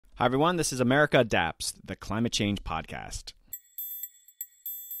Hi, everyone. This is America Adapts, the climate change podcast.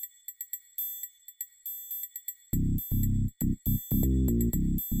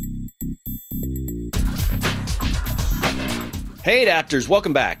 Hey Adapters,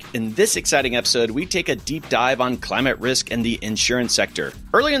 welcome back. In this exciting episode, we take a deep dive on climate risk and the insurance sector.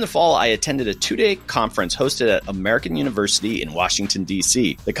 Early in the fall, I attended a two-day conference hosted at American University in Washington,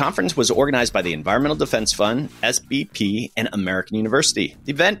 D.C. The conference was organized by the Environmental Defense Fund, SBP, and American University.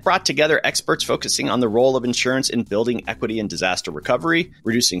 The event brought together experts focusing on the role of insurance in building equity in disaster recovery,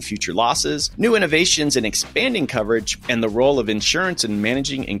 reducing future losses, new innovations in expanding coverage, and the role of insurance in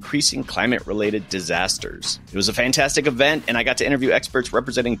managing increasing climate-related disasters. It was a fantastic event, and I got to interview experts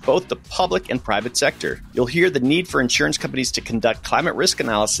representing both the public and private sector. You'll hear the need for insurance companies to conduct climate risk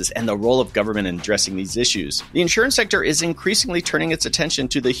analysis and the role of government in addressing these issues. The insurance sector is increasingly turning its attention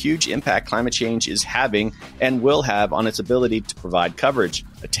to the huge impact climate change is having and will have on its ability to provide coverage.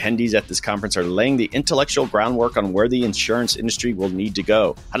 Attendees at this conference are laying the intellectual groundwork on where the insurance industry will need to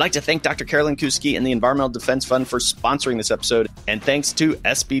go. I'd like to thank Dr. Carolyn Kuski and the Environmental Defense Fund for sponsoring this episode, and thanks to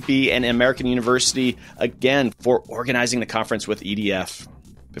SBP and American University again for organizing the conference with EDF.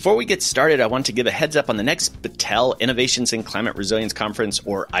 Before we get started, I want to give a heads up on the next Battelle Innovations in Climate Resilience Conference,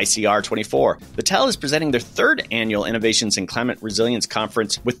 or ICR 24. Battelle is presenting their third annual Innovations in Climate Resilience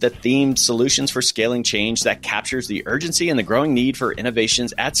Conference with the theme Solutions for Scaling Change that captures the urgency and the growing need for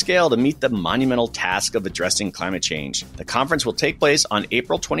innovations at scale to meet the monumental task of addressing climate change. The conference will take place on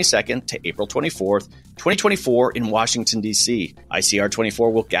April 22nd to April 24th, 2024 in Washington, D.C. ICR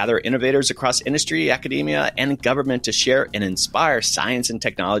 24 will gather innovators across industry, academia, and government to share and inspire science and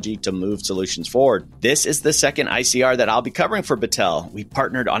technology to move solutions forward. This is the second ICR that I'll be covering for Battelle. We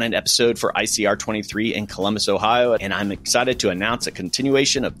partnered on an episode for ICR 23 in Columbus, Ohio, and I'm excited to announce a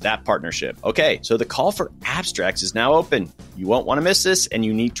continuation of that partnership. Okay, so the call for abstracts is now open. You won't want to miss this, and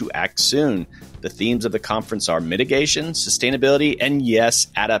you need to act soon. The themes of the conference are mitigation, sustainability, and yes,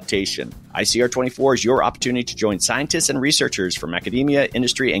 adaptation. ICR 24 is your opportunity to join scientists and researchers from academia,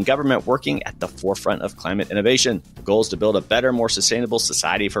 industry, and government working at the forefront of climate innovation. The goal is to build a better, more sustainable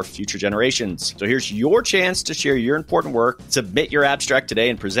society for future generations. So here's your chance to share your important work, submit your abstract today,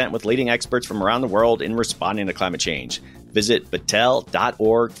 and present with leading experts from around the world in responding to climate change. Visit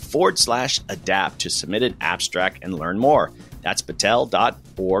battelle.org/adapt to submit an abstract and learn more. That's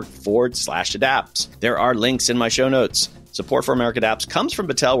battelle.org/adapts. There are links in my show notes. Support for America Adapts comes from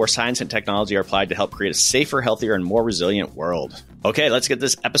Battelle, where science and technology are applied to help create a safer, healthier, and more resilient world. Okay, let's get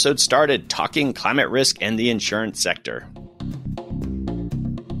this episode started, talking climate risk and the insurance sector.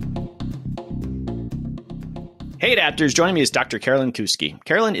 Hey Adapters, joining me is Dr. Carolyn Kuski.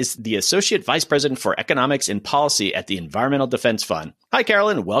 Carolyn is the Associate Vice President for Economics and Policy at the Environmental Defense Fund. Hi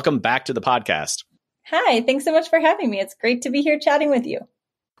Carolyn, welcome back to the podcast. Hi, thanks so much for having me. It's great to be here chatting with you.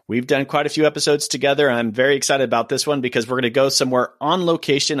 We've done quite a few episodes together. I'm very excited about this one because we're going to go somewhere on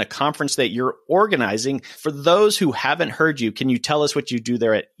location, a conference that you're organizing. For those who haven't heard you, can you tell us what you do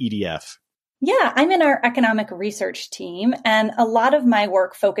there at EDF? Yeah, I'm in our economic research team, and a lot of my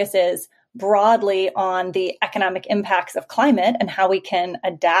work focuses broadly on the economic impacts of climate and how we can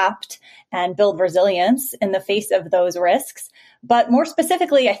adapt and build resilience in the face of those risks. But more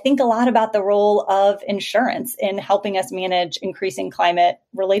specifically, I think a lot about the role of insurance in helping us manage increasing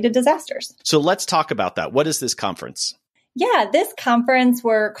climate-related disasters. So let's talk about that. What is this conference? Yeah, this conference,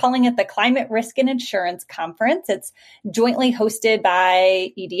 we're calling it the Climate Risk and Insurance Conference. It's jointly hosted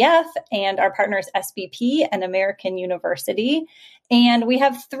by EDF and our partners SBP and American University. And we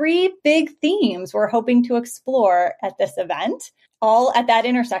have three big themes we're hoping to explore at this event, all at that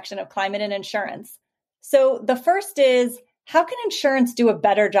intersection of climate and insurance. So the first is, how can insurance do a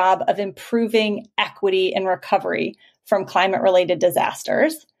better job of improving equity and recovery from climate-related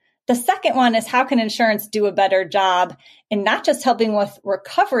disasters? The second one is, how can insurance do a better job in not just helping with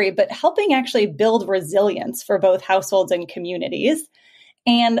recovery, but helping actually build resilience for both households and communities?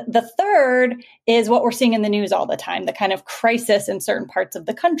 And the third is what we're seeing in the news all the time, the kind of crisis in certain parts of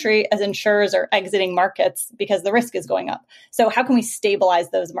the country as insurers are exiting markets because the risk is going up. So how can we stabilize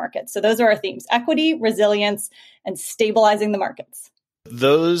those markets? So those are our themes: equity, resilience, and stabilizing the markets.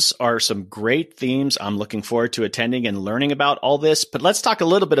 Those are some great themes. I'm looking forward to attending and learning about all this. But let's talk a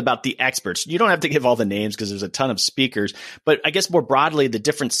little bit about the experts. You don't have to give all the names because there's a ton of speakers, but I guess more broadly, the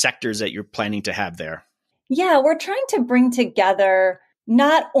different sectors that you're planning to have there. Yeah, we're trying to bring together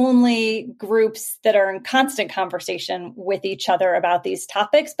not only groups that are in constant conversation with each other about these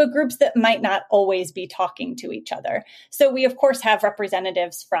topics, but groups that might not always be talking to each other. So we, of course, have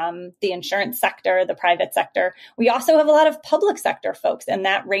representatives from the insurance sector, the private sector. We also have a lot of public sector folks, and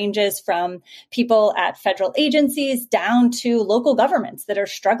that ranges from people at federal agencies down to local governments that are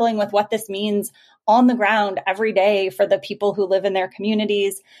struggling with what this means on the ground every day for the people who live in their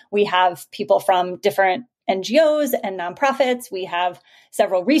communities. We have people from different NGOs and nonprofits. We have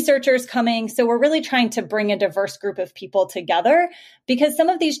several researchers coming. So we're really trying to bring a diverse group of people together because some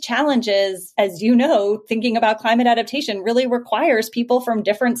of these challenges, as you know, thinking about climate adaptation really requires people from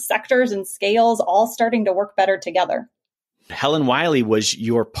different sectors and scales all starting to work better together. Helen Wiley was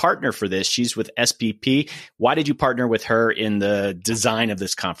your partner for this. She's with SBP. Why did you partner with her in the design of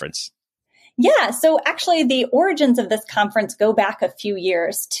this conference? Yeah, so actually the origins of this conference go back a few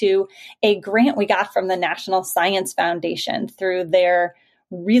years to a grant we got from the National Science Foundation through their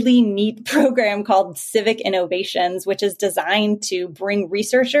really neat program called Civic Innovations, which is designed to bring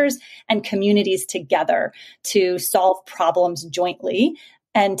researchers and communities together to solve problems jointly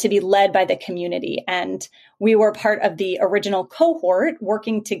and to be led by the community. And we were part of the original cohort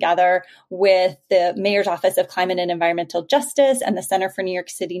working together with the Mayor's Office of Climate and Environmental Justice and the Center for New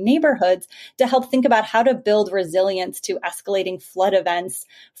York City Neighborhoods to help think about how to build resilience to escalating flood events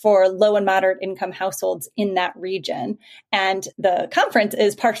for low and moderate income households in that region. And the conference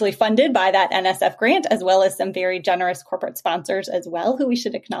is partially funded by that NSF grant, as well as some very generous corporate sponsors as well, who we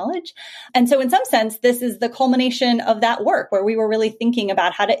should acknowledge. And so in some sense, this is the culmination of that work where we were really thinking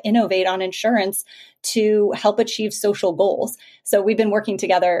about how to innovate on insurance to help achieve social goals. So we've been working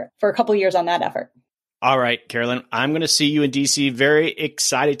together for a couple of years on that effort. All right, Carolyn, I'm going to see you in DC. Very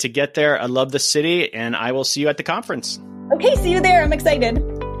excited to get there. I love the city, and I will see you at the conference. Okay, see you there. I'm excited.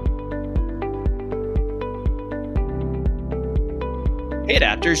 Hey,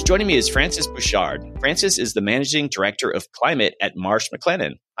 Adapters. Joining me is Frances Bouchard. Frances is the Managing Director of Climate at Marsh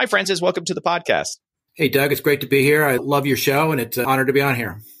McLennan. Hi, Frances. Welcome to the podcast. Hey, Doug. It's great to be here. I love your show, and it's an honor to be on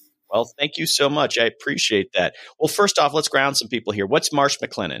here. Well, thank you so much. I appreciate that. Well, first off, let's ground some people here. What's Marsh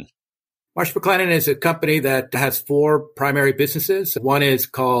McLennan? Marsh McLennan is a company that has four primary businesses. One is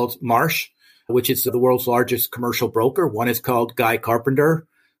called Marsh, which is the world's largest commercial broker. One is called Guy Carpenter,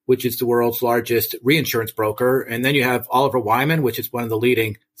 which is the world's largest reinsurance broker. And then you have Oliver Wyman, which is one of the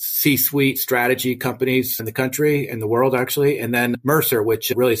leading C-suite strategy companies in the country, in the world, actually. And then Mercer,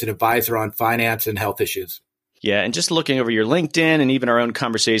 which really is an advisor on finance and health issues. Yeah, and just looking over your LinkedIn and even our own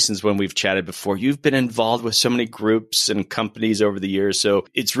conversations when we've chatted before, you've been involved with so many groups and companies over the years. So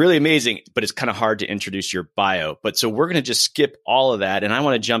it's really amazing, but it's kind of hard to introduce your bio. But so we're going to just skip all of that. And I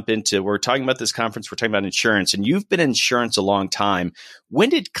want to jump into, we're talking about this conference, we're talking about insurance, and you've been in insurance a long time. When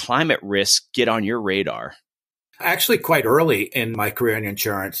did climate risk get on your radar? Actually, quite early in my career in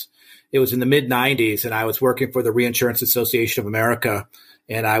insurance. It was in the mid-90s, and I was working for the Reinsurance Association of America,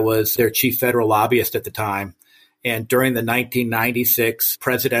 and I was their chief federal lobbyist at the time. And during the 1996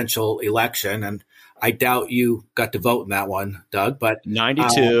 presidential election, and I doubt you got to vote in that one, Doug, but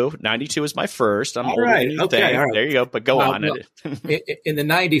 92 was my first. I'm older than you think. All right. There you go. But go on. In the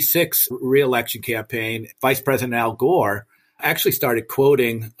 96 reelection campaign, Vice President Al Gore actually started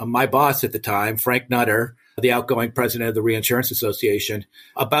quoting my boss at the time, Frank Nutter, the outgoing president of the Reinsurance Association,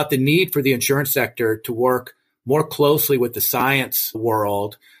 about the need for the insurance sector to work more closely with the science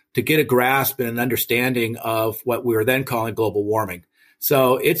world to get a grasp and an understanding of what we were then calling global warming.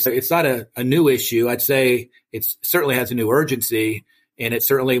 So it's not a new issue. I'd say it certainly has a new urgency, and it's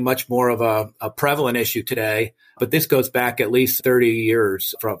certainly much more of a prevalent issue today. But this goes back at least 30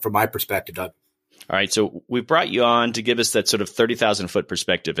 years from my perspective, Doug. All right. So we brought you on to give us that sort of 30,000 foot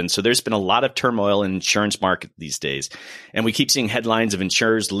perspective. And so there's been a lot of turmoil in the insurance market these days. And we keep seeing headlines of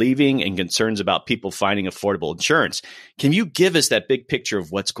insurers leaving and concerns about people finding affordable insurance. Can you give us that big picture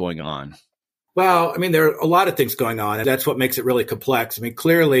of what's going on? Well, I mean, there are a lot of things going on, and that's what makes it really complex. I mean,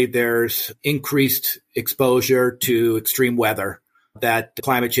 clearly there's increased exposure to extreme weather that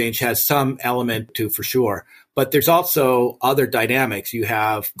climate change has some element to, for sure. But there's also other dynamics. You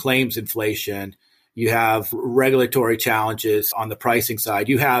have claims inflation. You have regulatory challenges on the pricing side.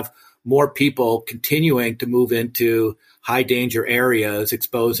 You have more people continuing to move into high danger areas,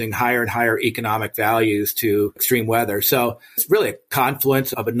 exposing higher and higher economic values to extreme weather. So it's really a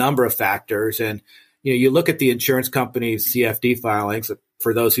confluence of a number of factors. And, you look at the insurance companies' CFD filings.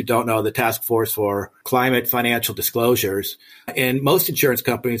 For those who don't know, the Task Force for Climate Financial Disclosures. And most insurance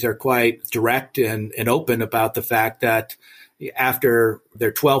companies are quite direct and open about the fact that after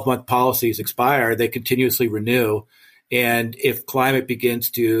their 12-month policies expire, they continuously renew. And if climate begins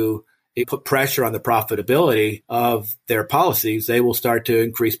to it put pressure on the profitability of their policies, they will start to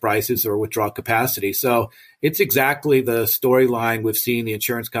increase prices or withdraw capacity. So it's exactly the storyline we've seen the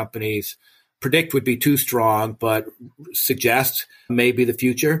insurance companies predict would be too strong, but suggest may be the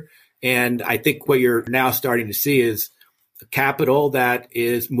future. And I think what you're now starting to see is capital that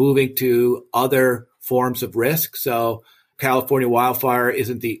is moving to other forms of risk. So California wildfire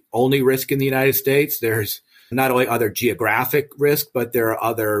isn't the only risk in the United States. There's not only other geographic risk, but there are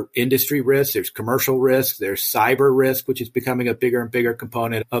other industry risks. There's commercial risk. There's cyber risk, which is becoming a bigger and bigger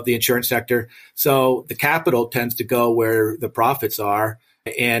component of the insurance sector. So the capital tends to go where the profits are.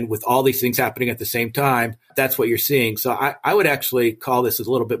 And with all these things happening at the same time, that's what you're seeing. So I would actually call this a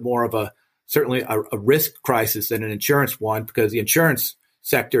little bit more of certainly a risk crisis than an insurance one, because the insurance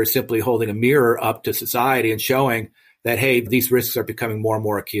sector is simply holding a mirror up to society and showing that, hey, these risks are becoming more and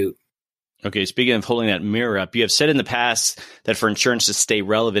more acute. Okay, speaking of holding that mirror up, you have said in the past that for insurance to stay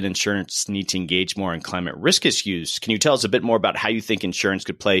relevant, insurance needs to engage more in climate risk issues. Can you tell us a bit more about how you think insurance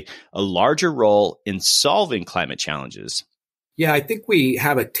could play a larger role in solving climate challenges? Yeah, I think we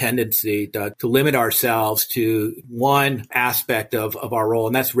have a tendency, Doug, to limit ourselves to one aspect of our role,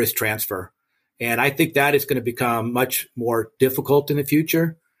 and that's risk transfer. And I think that is going to become much more difficult in the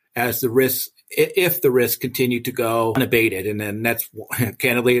future as the risks, if the risks continue to go unabated. And then that's,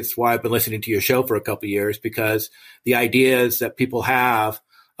 candidly, it's why I've been listening to your show for a couple of years, because the ideas that people have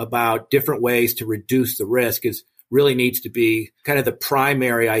about different ways to reduce the risk really needs to be kind of the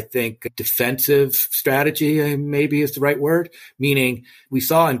primary, I think, defensive strategy, maybe is the right word. Meaning we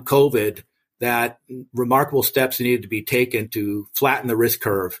saw in COVID that remarkable steps needed to be taken to flatten the risk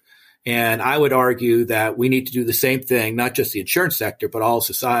curve. And I would argue that we need to do the same thing, not just the insurance sector, but all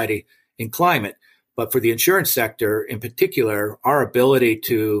society in climate. But for the insurance sector in particular, our ability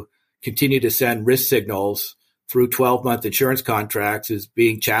to continue to send risk signals through 12-month insurance contracts is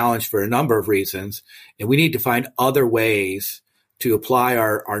being challenged for a number of reasons. And we need to find other ways to apply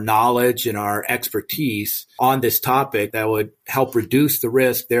our knowledge and our expertise on this topic that would help reduce the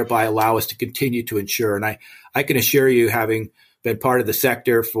risk, thereby allow us to continue to insure. And I can assure you, having been part of the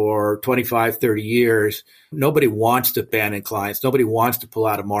sector for 25, 30 years, nobody wants to abandon clients. Nobody wants to pull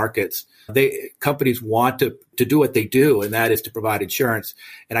out of markets. Companies want to do what they do, and that is to provide insurance.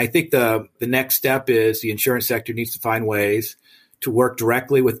 And I think the next step is the insurance sector needs to find ways to work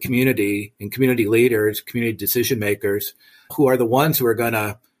directly with community and community leaders, community decision makers, who are the ones who are going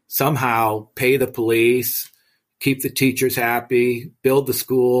to somehow pay the police, keep the teachers happy, build the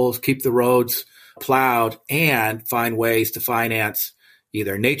schools, keep the roads plowed, and find ways to finance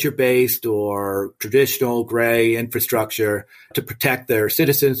either nature-based or traditional gray infrastructure to protect their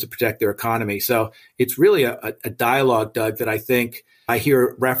citizens, to protect their economy. So it's really a dialogue, Doug, that I think I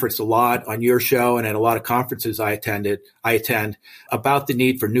hear referenced a lot on your show and at a lot of conferences I attend about the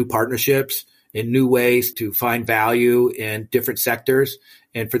need for new partnerships and new ways to find value in different sectors.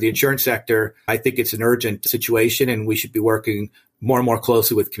 And for the insurance sector, I think it's an urgent situation, and we should be working more and more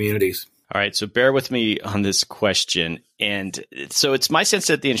closely with communities. All right, so bear with me on this question. And so it's my sense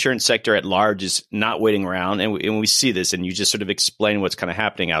that the insurance sector at large is not waiting around. And we see this, and you just sort of explain what's kind of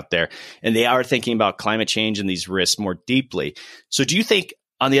happening out there. And they are thinking about climate change and these risks more deeply. So do you think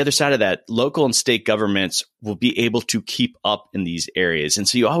on the other side of that, local and state governments will be able to keep up in these areas? And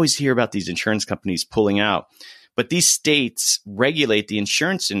so you always hear about these insurance companies pulling out. But these states regulate the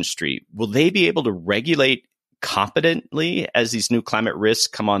insurance industry. Will they be able to regulate competently as these new climate risks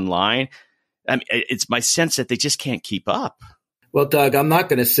come online? I mean, it's my sense that they just can't keep up. Well, Doug, I'm not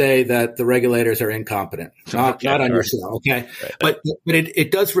going to say that the regulators are incompetent. Not on your show, okay? Right. But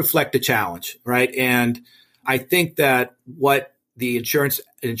it does reflect a challenge, right? And I think that what the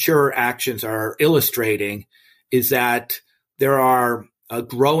insurer actions are illustrating is that there are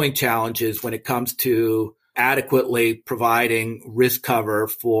growing challenges when it comes to adequately providing risk cover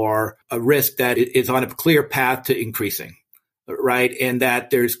for a risk that is on a clear path to increasing, right? And that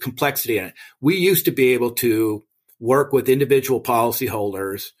there's complexity in it. We used to be able to work with individual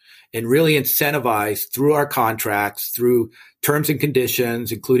policyholders and really incentivize through our contracts, through terms and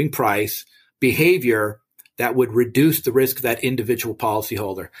conditions, including price, behavior that would reduce the risk of that individual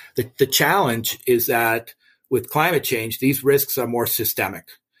policyholder. The challenge is that with climate change, these risks are more systemic.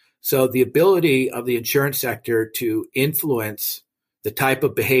 So the ability of the insurance sector to influence the type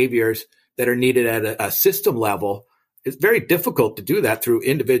of behaviors that are needed at a system level is very difficult to do that through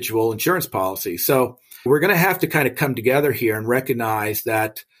individual insurance policies. So we're going to have to kind of come together here and recognize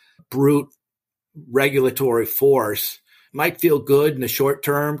that brute regulatory force might feel good in the short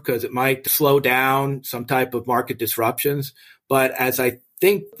term because it might slow down some type of market disruptions. But as I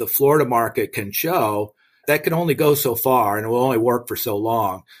think the Florida market can show, that can only go so far and it will only work for so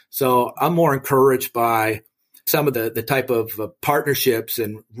long. So I'm more encouraged by some of the type of partnerships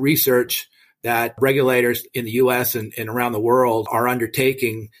and research that regulators in the U.S. and around the world are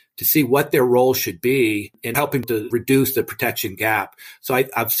undertaking to see what their role should be in helping to reduce the protection gap. So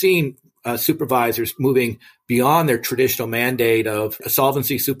I've seen supervisors moving beyond their traditional mandate of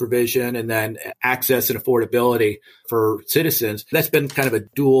solvency supervision and then access and affordability for citizens. That's been kind of a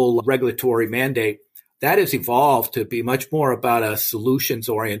dual regulatory mandate. That has evolved to be much more about a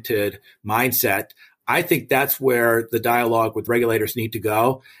solutions-oriented mindset. I think that's where the dialogue with regulators need to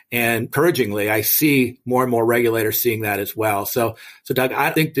go. And encouragingly, I see more and more regulators seeing that as well. So Doug, I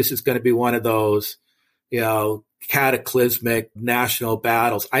think this is going to be one of those, cataclysmic national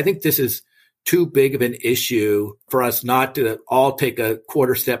battles. I think this is too big of an issue for us not to all take a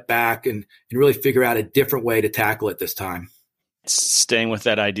quarter step back and really figure out a different way to tackle it this time. Staying with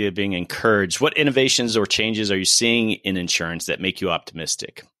that idea of being encouraged, what innovations or changes are you seeing in insurance that make you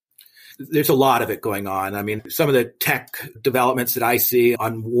optimistic? There's a lot of it going on. I mean, some of the tech developments that I see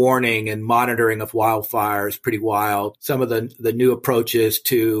on warning and monitoring of wildfires, pretty wild. Some of the new approaches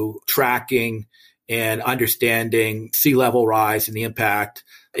to tracking and understanding sea level rise and the impact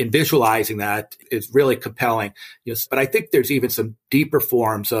and visualizing that is really compelling. But I think there's even some deeper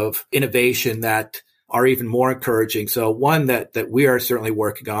forms of innovation that are even more encouraging. So one that we are certainly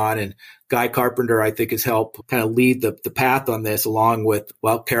working on, and Guy Carpenter, I think, has helped kind of lead the path on this, along with,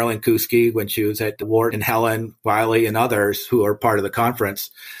 Carolyn Kuski when she was at DeWart, and Helen Wiley and others who are part of the conference,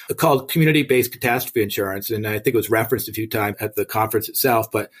 called community-based catastrophe insurance. And I think it was referenced a few times at the conference itself,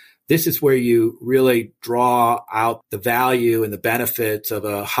 but this is where you really draw out the value and the benefits of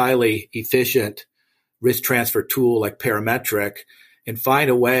a highly efficient risk transfer tool like parametric, and find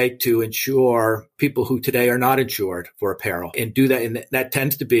a way to insure people who today are not insured for a peril, and do that. And that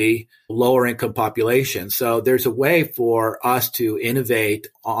tends to be lower income populations. So there's a way for us to innovate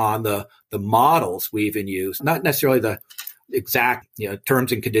on the models we even use, not necessarily the exact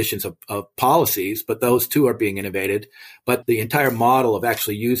terms and conditions of policies, but those too are being innovated. But the entire model of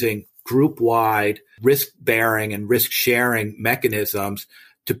actually using group-wide risk-bearing and risk-sharing mechanisms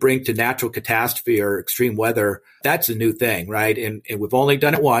to bring to natural catastrophe or extreme weather, that's a new thing, right? And we've only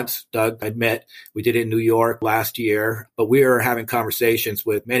done it once, Doug, I admit. We did it in New York last year, but we are having conversations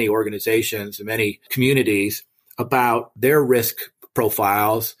with many organizations and many communities about their risk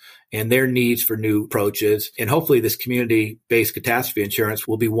profiles and their needs for new approaches. And hopefully this community-based catastrophe insurance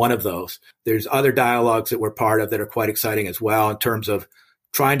will be one of those. There's other dialogues that we're part of that are quite exciting as well, in terms of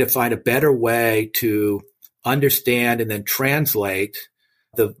trying to find a better way to understand and then translate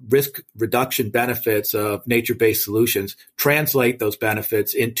the risk reduction benefits of nature-based solutions, translate those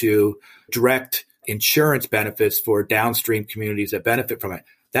benefits into direct insurance benefits for downstream communities that benefit from it.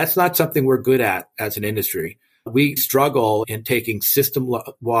 That's not something we're good at as an industry. We struggle in taking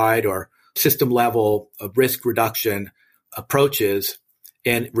system-wide or system-level risk reduction approaches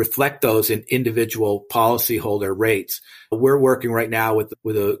and reflect those in individual policyholder rates. We're working right now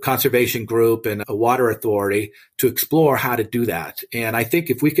with a conservation group and a water authority to explore how to do that. And I think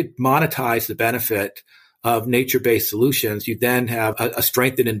if we could monetize the benefit of nature-based solutions, you then have a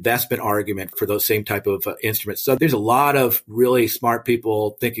strengthened investment argument for those same type of instruments. So there's a lot of really smart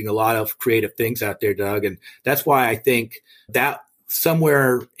people thinking a lot of creative things out there, Doug. And that's why I think that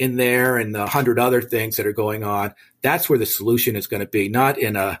somewhere in there and the 100 other things that are going on, that's where the solution is going to be, not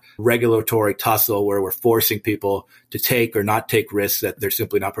in a regulatory tussle where we're forcing people to take or not take risks that they're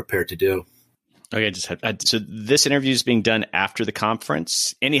simply not prepared to do. Okay, so this interview is being done after the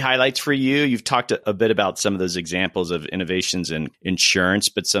conference. Any highlights for you? You've talked a bit about some of those examples of innovations in insurance,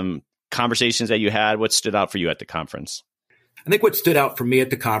 but some conversations that you had. What stood out for you at the conference? I think what stood out for me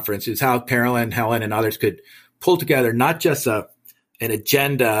at the conference is how Carolyn, Helen, and others could pull together not just an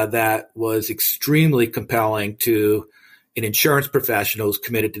agenda that was extremely compelling to an insurance professional who's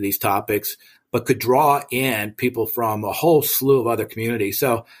committed to these topics, but could draw in people from a whole slew of other communities.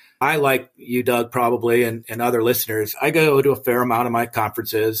 So I, like you, Doug, probably, and other listeners, I go to a fair amount of my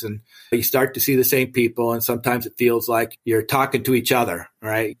conferences, and you start to see the same people, and sometimes it feels like you're talking to each other,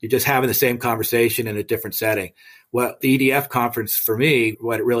 right? You're just having the same conversation in a different setting. Well, the EDF conference for me,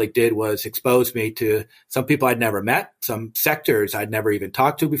 what it really did was expose me to some people I'd never met, some sectors I'd never even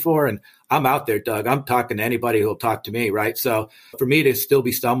talked to before. And I'm out there, Doug. I'm talking to anybody who'll talk to me, right? So for me to still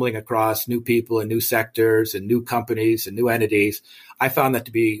be stumbling across new people and new sectors and new companies and new entities, I found that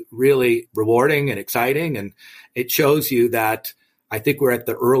to be really rewarding and exciting. And it shows you that I think we're at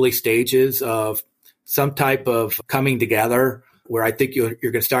the early stages of some type of coming together where I think you're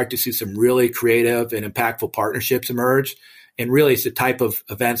going to start to see some really creative and impactful partnerships emerge. And really, it's the type of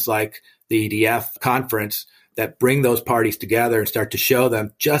events like the EDF conference that bring those parties together and start to show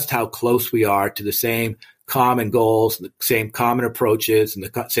them just how close we are to the same common goals, the same common approaches, and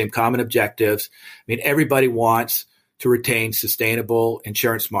the same common objectives. I mean, everybody wants to retain sustainable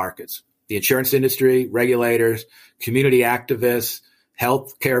insurance markets. The insurance industry, regulators, community activists,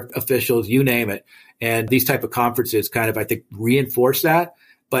 healthcare officials, you name it. And these type of conferences kind of, I think, reinforce that.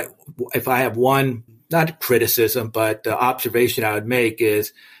 But if I have one, not criticism, but observation I would make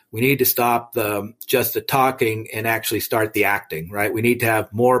is we need to stop just the talking and actually start the acting, right? We need to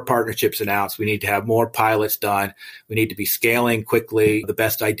have more partnerships announced. We need to have more pilots done. We need to be scaling quickly the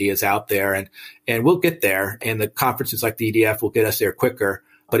best ideas out there. And we'll get there. And the conferences like the EDF will get us there quicker.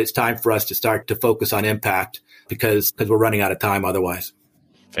 But it's time for us to start to focus on impact because we're running out of time otherwise.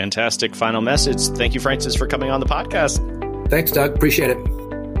 Fantastic final message. Thank you, Francis, for coming on the podcast. Thanks, Doug. Appreciate it.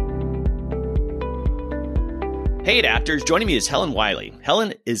 Hey, Adapters. Joining me is Helen Wiley.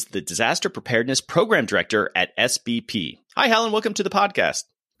 Helen is the Disaster Preparedness Program Director at SBP. Hi, Helen. Welcome to the podcast.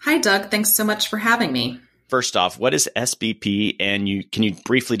 Hi, Doug. Thanks so much for having me. First off, what is SBP, and can you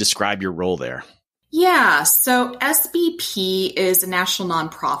briefly describe your role there? Yeah, so SBP is a national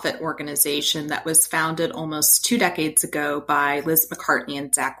nonprofit organization that was founded almost 2 decades ago by Liz McCartney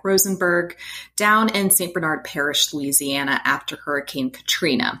and Zach Rosenberg down in St. Bernard Parish, Louisiana, after Hurricane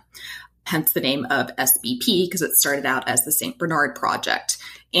Katrina. Hence the name of SBP, because it started out as the St. Bernard Project.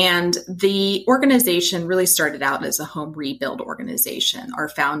 And the organization really started out as a home rebuild organization. Our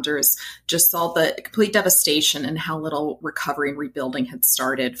founders just saw the complete devastation and how little recovery and rebuilding had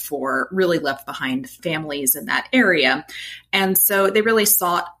started for really left behind families in that area. And so they really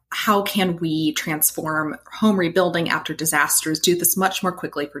sought, how can we transform home rebuilding after disasters, do this much more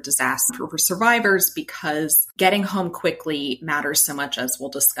quickly for survivors, because getting home quickly matters so much, as we'll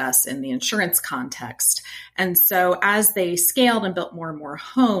discuss in the insurance context. And so as they scaled and built more and more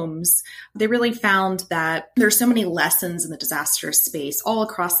homes, they really found that there's so many lessons in the disaster space all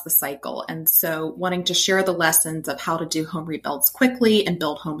across the cycle. And so wanting to share the lessons of how to do home rebuilds quickly and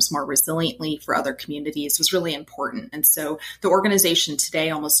build homes more resiliently for other communities was really important. And so the organization today,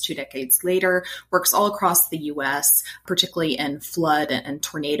 almost 2 decades later, works all across the U.S., particularly in flood and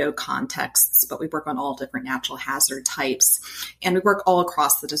tornado contexts, but we work on all different natural hazard types. And we work all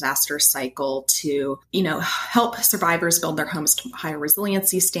across the disaster cycle to, help survivors build their homes to higher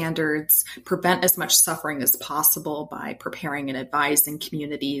resiliency standards, prevent as much suffering as possible by preparing and advising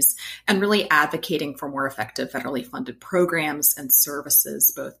communities, and really advocating for more effective federally funded programs and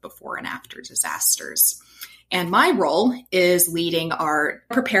services both before and after disasters. And my role is leading our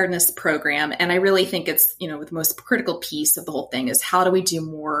preparedness program. And I really think it's, the most critical piece of the whole thing is how do we do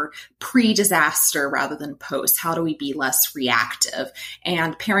more pre-disaster rather than post? How do we be less reactive?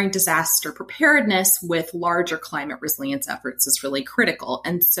 And pairing disaster preparedness with larger climate resilience efforts is really critical.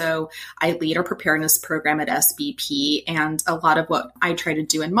 And so I lead our preparedness program at SBP. And a lot of what I try to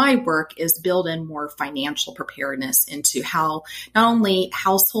do in my work is build in more financial preparedness into how not only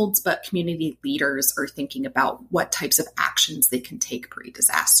households, but community leaders are thinking about what types of actions they can take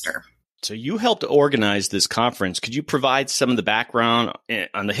pre-disaster. So you helped organize this conference. Could you provide some of the background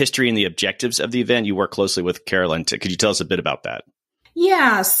on the history and the objectives of the event? You work closely with Carolyn. Could you tell us a bit about that?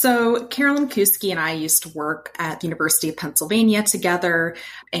 Yeah, so Carolyn Kuski and I used to work at the University of Pennsylvania together,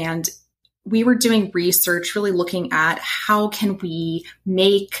 and we were doing research really looking at how can we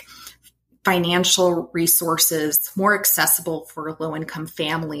make financial resources more accessible for low-income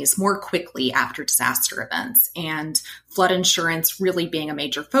families more quickly after disaster events, and flood insurance really being a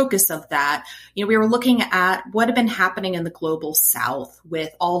major focus of that. We were looking at what had been happening in the global South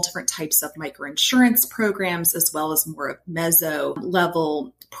with all different types of microinsurance programs, as well as more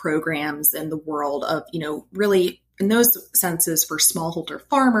meso-level programs in the world of, really in those senses for smallholder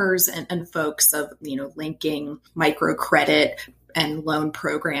farmers and folks of, linking microcredit and loan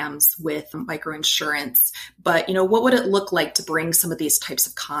programs with microinsurance. But, what would it look like to bring some of these types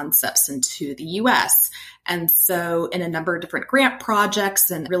of concepts into the U.S.? And so in a number of different grant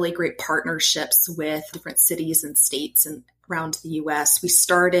projects and really great partnerships with different cities and states and around the U.S., we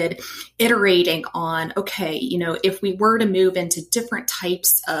started iterating on, okay, if we were to move into different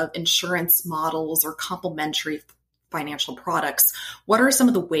types of insurance models or complementary financial products, what are some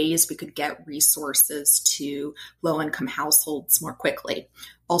of the ways we could get resources to low-income households more quickly?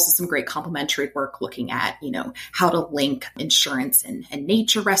 also some great complementary work looking at, how to link insurance and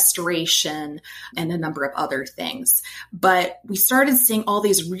nature restoration and a number of other things. But we started seeing all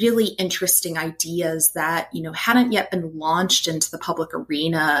these really interesting ideas that, hadn't yet been launched into the public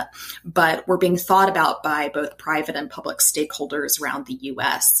arena, but were being thought about by both private and public stakeholders around the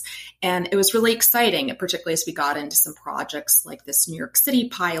US. And it was really exciting, particularly as we got into some projects like this New York City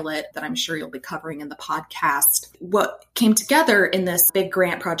pilot that I'm sure you'll be covering in the podcast. What came together in this big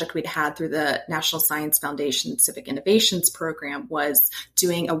grant project we'd had through the National Science Foundation Civic Innovations Program was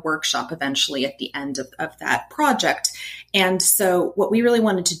doing a workshop eventually at the end of that project. And so what we really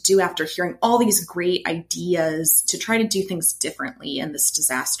wanted to do after hearing all these great ideas to try to do things differently in this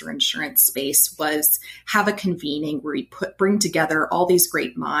disaster insurance space was have a convening where we bring together all these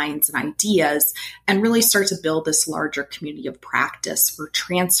great minds and ideas and really start to build this larger community of practice for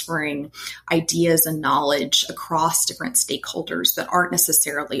transferring ideas and knowledge across different stakeholders that aren't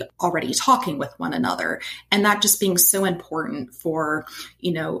necessarily already talking with one another. And that just being so important for,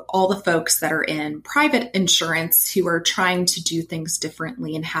 all the folks that are in private insurance who are trying to do things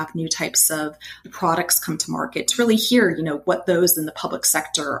differently and have new types of products come to market to really hear, what those in the public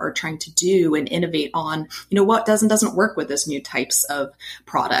sector are trying to do and innovate on, what doesn't work with those new types of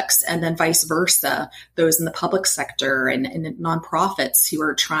products. And then vice versa, those in the public sector and nonprofits who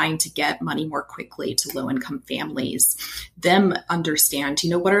are trying to get money more quickly to low-income families, them understand,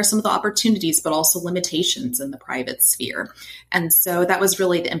 what are some of the opportunities, but also limitations in the private sphere. And so that was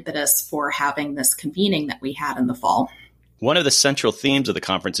really the impetus for having this convening that we had in the fall. One of the central themes of the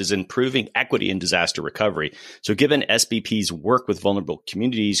conference is improving equity in disaster recovery. So given SBP's work with vulnerable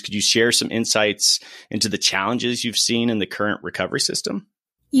communities, could you share some insights into the challenges you've seen in the current recovery system?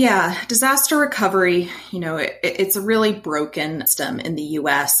 Yeah, disaster recovery, it's a really broken system in the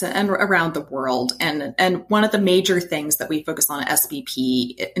US and around the world. And one of the major things that we focus on at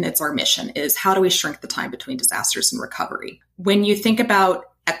SBP, and it's our mission, is how do we shrink the time between disasters and recovery? When you think about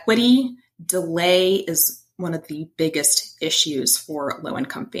equity, delay is one of the biggest issues for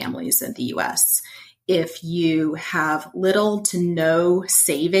low-income families in the US. If you have little to no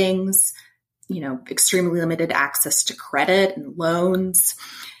savings, extremely limited access to credit and loans,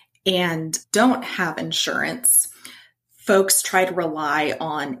 and don't have insurance, folks try to rely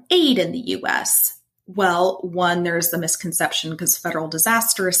on aid in the US. Well, one, there's the misconception because federal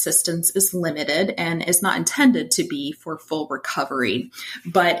disaster assistance is limited and is not intended to be for full recovery,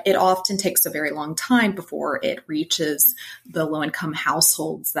 but it often takes a very long time before it reaches the low-income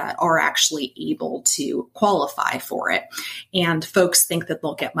households that are actually able to qualify for it. And folks think that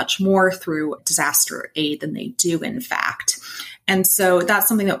they'll get much more through disaster aid than they do, in fact. And so that's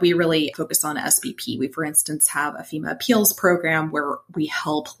something that we really focus on at SBP. We, for instance, have a FEMA appeals program where we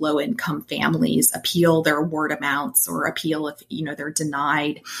help low-income families appeal their award amounts or appeal if, they're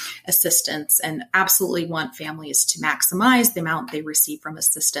denied assistance, and absolutely want families to maximize the amount they receive from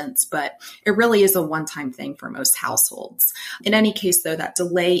assistance. But it really is a one-time thing for most households. In any case, though, that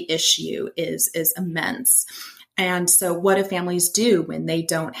delay issue is immense. And so what do families do when they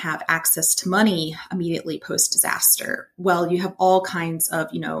don't have access to money immediately post-disaster? Well, you have all kinds of,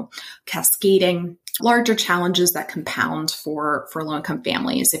 cascading larger challenges that compound for low-income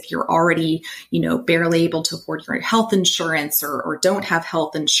families. If you're already, barely able to afford your health insurance or don't have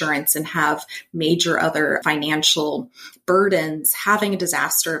health insurance and have major other financial burdens, having a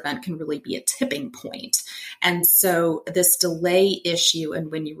disaster event can really be a tipping point. And so this delay issue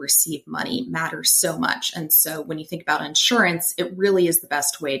and when you receive money matters so much. And so when you think about insurance, it really is the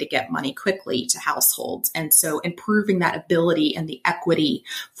best way to get money quickly to households. And so improving that ability and the equity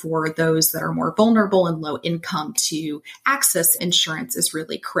for those that are more vulnerable and low income to access insurance is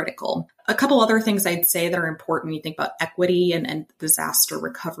really critical. A couple other things I'd say that are important when you think about equity and disaster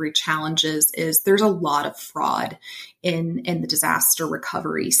recovery challenges is there's a lot of fraud in the disaster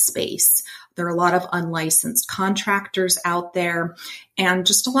recovery space. There are a lot of unlicensed contractors out there and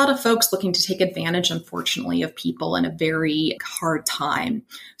just a lot of folks looking to take advantage, unfortunately, of people in a very hard time.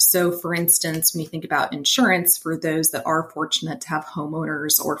 So, for instance, when you think about insurance, for those that are fortunate to have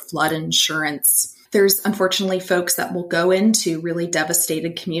homeowners or flood insurance, there's unfortunately folks that will go into really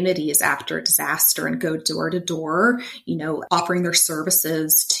devastated communities after a disaster and go door to door, offering their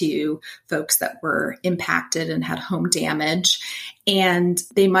services to folks that were impacted and had home damage. And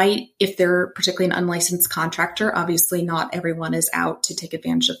they might, if they're particularly an unlicensed contractor, obviously not everyone is out to take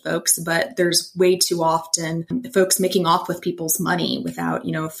advantage of folks, but there's way too often folks making off with people's money without,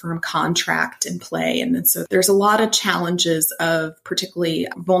 a firm contract in play. And so there's a lot of challenges of particularly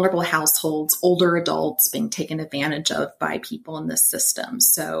vulnerable households, older adults being taken advantage of by people in this system.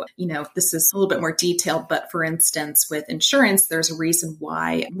 So, this is a little bit more detailed, but for instance, with insurance, there's a reason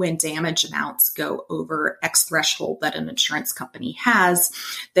why when damage amounts go over X threshold that an insurance company has,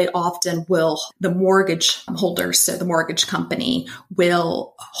 they often will, the mortgage holders, so the mortgage company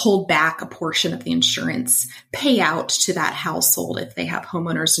will hold back a portion of the insurance payout to that household if they have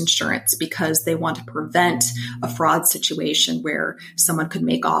homeowners insurance, because they want to prevent a fraud situation where someone could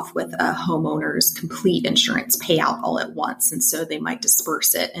make off with a homeowner's complete insurance payout all at once. And so they might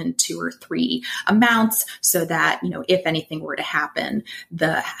disperse it in 2 or 3 amounts so that, if anything were to happen,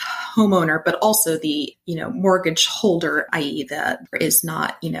 the homeowner, but also the, mortgage holder, i.e. that is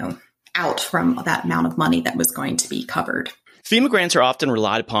not, out from that amount of money that was going to be covered. FEMA grants are often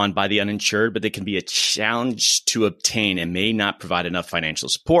relied upon by the uninsured, but they can be a challenge to obtain and may not provide enough financial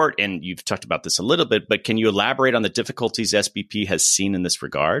support. And you've talked about this a little bit, but can you elaborate on the difficulties SBP has seen in this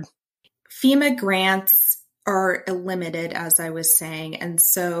regard? FEMA grants are limited, as I was saying. And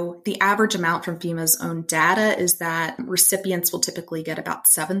so the average amount from FEMA's own data is that recipients will typically get about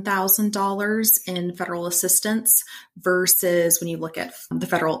 $7,000 in federal assistance versus when you look at the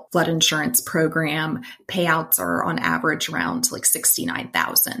federal flood insurance program, payouts are on average around like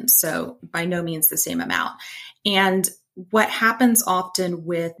 $69,000. So by no means the same amount. And what happens often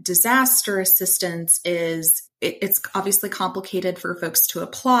with disaster assistance is it's obviously complicated for folks to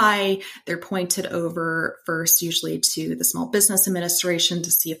apply. They're pointed over first, usually to the Small Business Administration to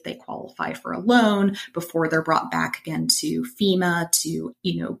see if they qualify for a loan before they're brought back again to FEMA to,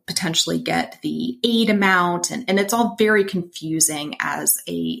 potentially get the aid amount. And it's all very confusing as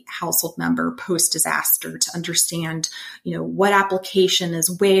a household member post-disaster to understand, what application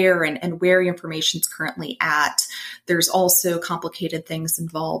is where and where your information is currently at. There's also complicated things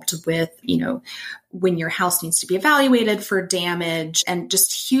involved with, when your house needs to be evaluated for damage, and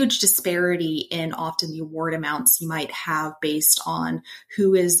just huge disparity in often the award amounts you might have based on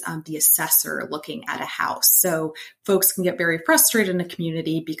who is the assessor looking at a house. So folks can get very frustrated in a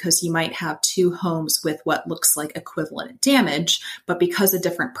community because you might have 2 homes with what looks like equivalent damage, but because a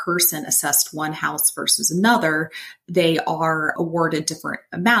different person assessed one house versus another, they are awarded different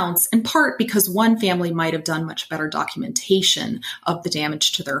amounts, in part because one family might have done much better documentation of the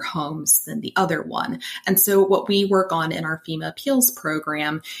damage to their homes than the other one. And so what we work on in our FEMA appeals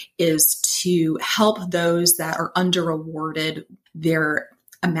program is to help those that are under awarded their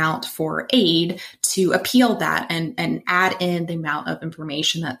amount for aid to appeal that and add in the amount of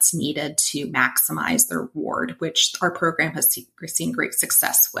information that's needed to maximize their award, which our program has seen great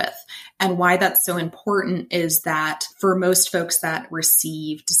success with. And why that's so important is that for most folks that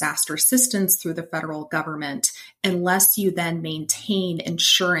receive disaster assistance through the federal government, unless you then maintain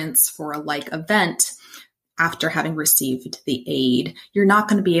insurance for a like event, after having received the aid, you're not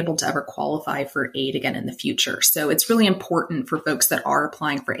going to be able to ever qualify for aid again in the future. So it's really important for folks that are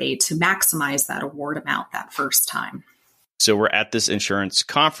applying for aid to maximize that award amount that first time. So we're at this insurance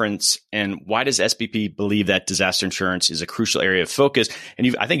conference, and why does SBP believe that disaster insurance is a crucial area of focus?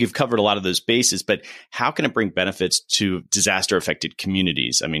 And I think you've covered a lot of those bases, but how can it bring benefits to disaster affected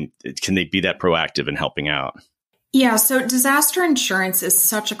communities? I mean, can they be that proactive in helping out? Yeah, so disaster insurance is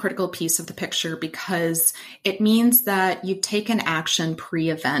such a critical piece of the picture because it means that you've taken action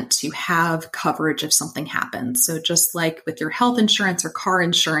pre-event to have coverage if something happens. So just like with your health insurance or car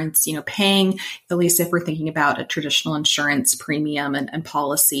insurance, paying, at least if we're thinking about a traditional insurance premium and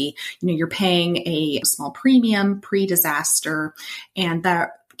policy, you're paying a small premium pre-disaster, and that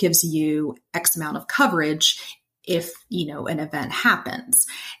gives you X amount of coverage if, an event happens.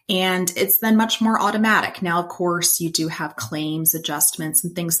 And it's then much more automatic. Now, of course, you do have claims adjustments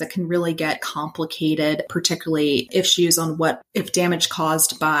and things that can really get complicated, particularly issues on if damage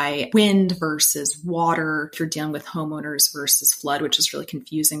caused by wind versus water, if you're dealing with homeowners versus flood, which is really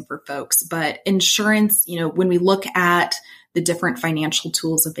confusing for folks. But insurance, when we look at the different financial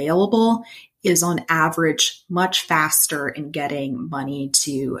tools available, is on average much faster in getting money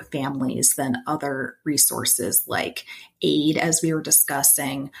to families than other resources like aid, as we were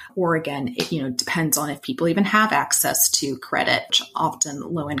discussing, or again, it depends on if people even have access to credit, which often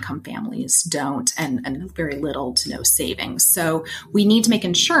low-income families don't, and very little to no savings. So we need to make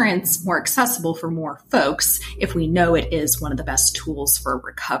insurance more accessible for more folks if we know it is one of the best tools for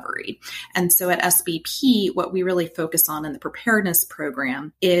recovery. And so at SBP, what we really focus on in the preparedness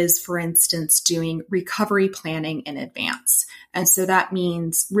program is, for instance, doing recovery planning in advance. And so that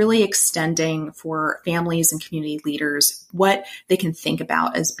means really extending for families and community leaders what they can think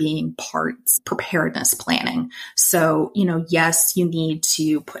about as being parts preparedness planning. So, yes, you need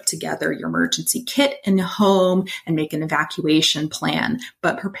to put together your emergency kit in the home and make an evacuation plan,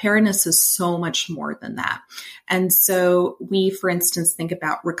 but preparedness is so much more than that. And so we, for instance, think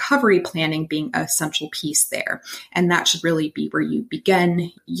about recovery planning being an essential piece there. And that should really be where you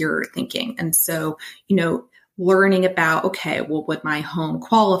begin your thinking. And so, learning about, okay, well, would my home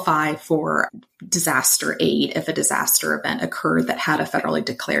qualify for disaster aid if a disaster event occurred that had a federally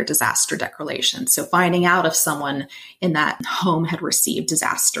declared disaster declaration? So finding out if someone in that home had received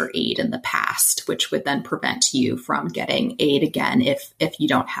disaster aid in the past, which would then prevent you from getting aid again if you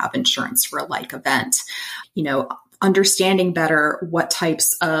don't have insurance for a like event. Understanding better what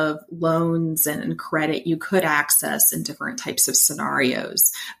types of loans and credit you could access in different types of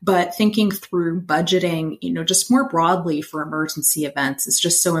scenarios, but thinking through budgeting, just more broadly for emergency events is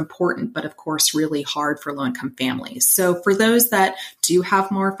just so important, but of course, really hard for low-income families. So for those that do have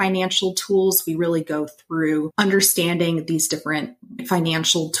more financial tools, we really go through understanding these different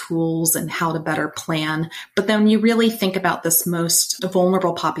financial tools and how to better plan. But then you really think about this most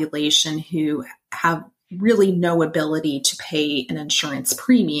vulnerable population who have really no ability to pay an insurance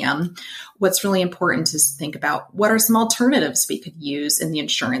premium. What's really important is to think about what are some alternatives we could use in the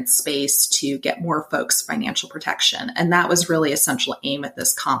insurance space to get more folks financial protection. And that was really essential aim at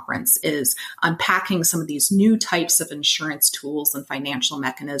this conference, is unpacking some of these new types of insurance tools and financial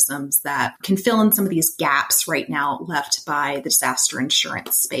mechanisms that can fill in some of these gaps right now left by the disaster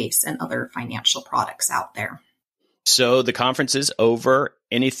insurance space and other financial products out there. So the conference is over.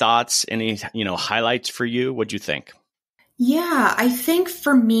 Any thoughts, any, highlights for you? What'd you think? Yeah, I think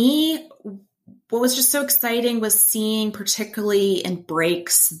for me, what was just so exciting was seeing, particularly in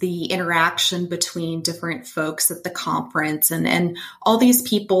breaks, the interaction between different folks at the conference and all these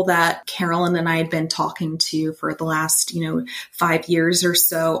people that Carolyn and I had been talking to for the last, 5 years or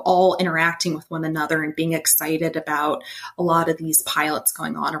so, all interacting with one another and being excited about a lot of these pilots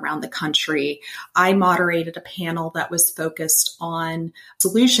going on around the country. I moderated a panel that was focused on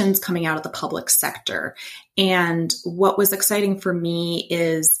solutions coming out of the public sector. And what was exciting for me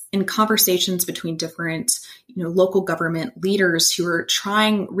is in conversations between different, local government leaders who are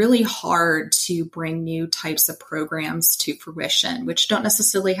trying really hard to bring new types of programs to fruition, which don't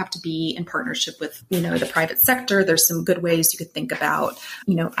necessarily have to be in partnership with, the private sector. There's some good ways you could think about,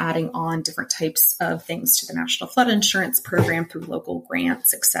 adding on different types of things to the National Flood Insurance Program through local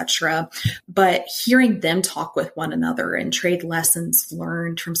grants, et cetera. But hearing them talk with one another and trade lessons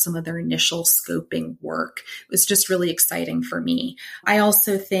learned from some of their initial scoping work was just really exciting for me. I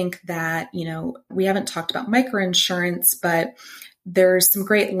also think that, we haven't talked about microinsurance, but there's some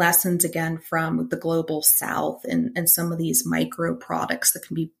great lessons again from the global South and some of these micro products that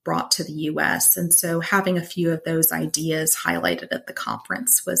can be brought to the US. And so having a few of those ideas highlighted at the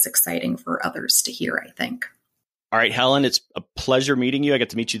conference was exciting for others to hear, I think. All right, Helen, it's a pleasure meeting you. I got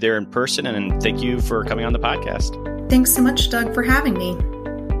to meet you there in person, and thank you for coming on the podcast. Thanks so much, Doug, for having me.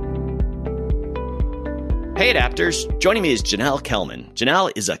 Hey, Adapters. Joining me is Janelle Kelman.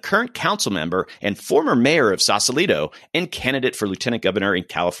 Janelle is a current council member and former mayor of Sausalito and candidate for lieutenant governor in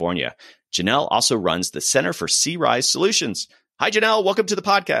California. Janelle also runs the Center for Sea Rise Solutions. Hi, Janelle. Welcome to the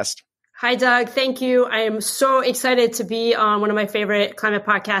podcast. Hi, Doug. Thank you. I am so excited to be on one of my favorite climate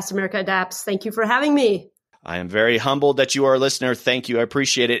podcasts, America Adapts. Thank you for having me. I am very humbled that you are a listener. Thank you. I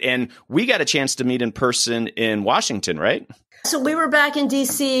appreciate it. And we got a chance to meet in person in Washington, right? So we were back in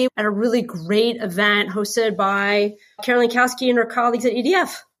DC at a really great event hosted by Carolyn Kowski and her colleagues at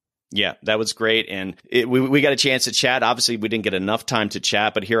EDF. Yeah, that was great. And we got a chance to chat. Obviously, we didn't get enough time to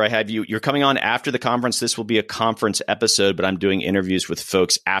chat, but here I have you. You're coming on after the conference. This will be a conference episode, but I'm doing interviews with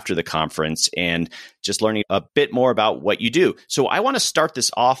folks after the conference and just learning a bit more about what you do. So I want to start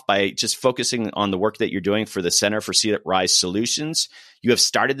this off by just focusing on the work that you're doing for the Center for Sea Rise Solutions. You have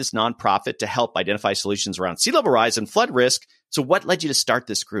started this nonprofit to help identify solutions around sea level rise and flood risk. So what led you to start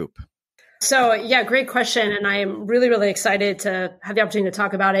this group? So yeah, great question. And I am really, really excited to have the opportunity to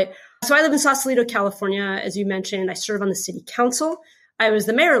talk about it. So I live in Sausalito, California. As you mentioned, I serve on the city council. I was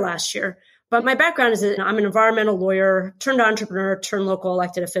the mayor last year, But my background is that I'm an environmental lawyer, turned entrepreneur, turned local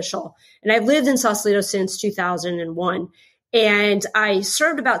elected official. And I've lived in Sausalito since 2001. And I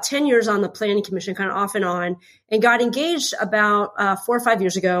served about 10 years on the Planning Commission, kind of off and on, and got engaged about 4 or 5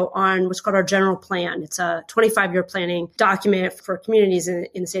 years ago on what's called our general plan. It's a 25-year planning document for communities in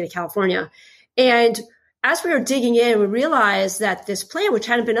the state of California. And as we were digging in, we realized that this plan, which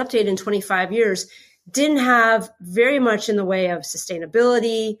hadn't been updated in 25 years, didn't have very much in the way of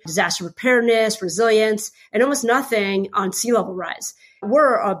sustainability, disaster preparedness, resilience, and almost nothing on sea level rise.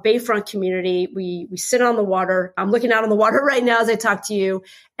 We're a bayfront community. We sit on the water. I'm looking out on the water right now as I talk to you,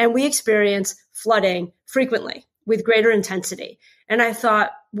 and we experience flooding frequently with greater intensity. And I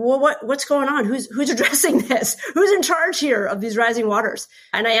thought, well, what's going on? Who's addressing this? Who's in charge here of these rising waters?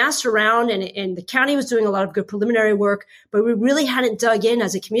 And I asked around, and the county was doing a lot of good preliminary work, but we really hadn't dug in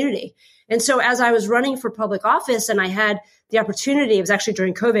as a community. And so as I was running for public office and I had the opportunity, it was actually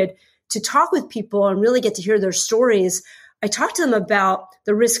during COVID, to talk with people and really get to hear their stories, I talked to them about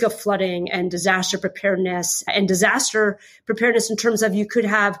the risk of flooding and disaster preparedness in terms of you could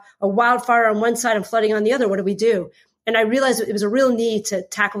have a wildfire on one side and flooding on the other. What do we do? And I realized it was a real need to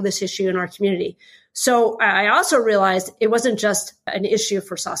tackle this issue in our community. So I also realized it wasn't just an issue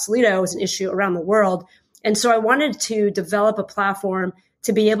for Sausalito, it was an issue around the world. And so I wanted to develop a platform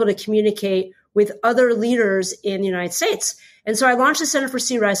to be able to communicate with other leaders in the United States. And so I launched the Center for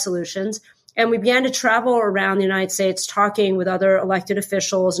Sea Rise Solutions, and we began to travel around the United States talking with other elected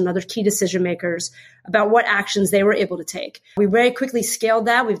officials and other key decision makers about what actions they were able to take. We very quickly scaled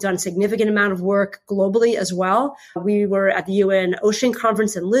that. We've done a significant amount of work globally as well. We were at the UN Ocean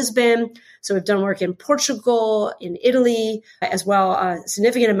Conference in Lisbon. So we've done work in Portugal, in Italy, as well, a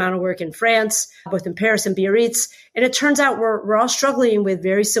significant amount of work in France, both in Paris and Biarritz. And it turns out we're all struggling with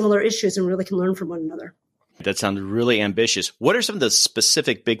very similar issues and really can learn from one another. That sounds really ambitious. What are some of the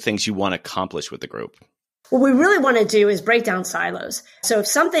specific big things you want to accomplish with the group? What we really want to do is break down silos. So if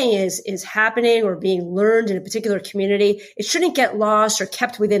something is happening or being learned in a particular community, it shouldn't get lost or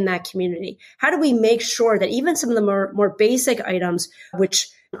kept within that community. How do we make sure that even some of the more basic items, which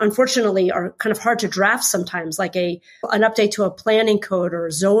unfortunately are kind of hard to draft sometimes, like an update to a planning code or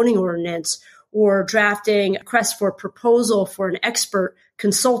a zoning ordinance, or drafting a request for a proposal for an expert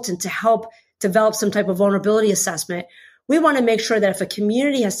consultant to help develop some type of vulnerability assessment. We want to make sure that if a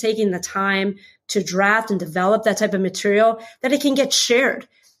community has taken the time to draft and develop that type of material, that it can get shared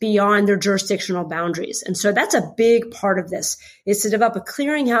beyond their jurisdictional boundaries. And so that's a big part of this, is to develop a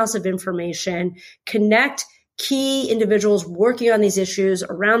clearinghouse of information, connect key individuals working on these issues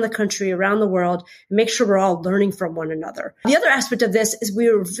around the country, around the world, and make sure we're all learning from one another. The other aspect of this is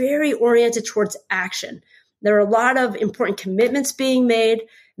we were very oriented towards action. There are a lot of important commitments being made.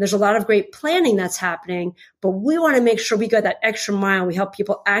 There's a lot of great planning that's happening, but we want to make sure we go that extra mile. We help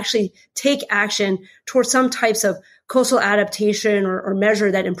people actually take action towards some types of coastal adaptation or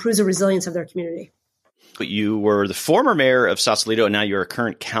measure that improves the resilience of their community. You were the former mayor of Sausalito, and now you're a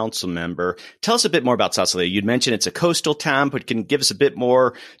current council member. Tell us a bit more about Sausalito. You'd mentioned it's a coastal town, but can you give us a bit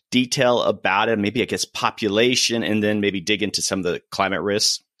more detail about it, maybe, I guess, population, and then maybe dig into some of the climate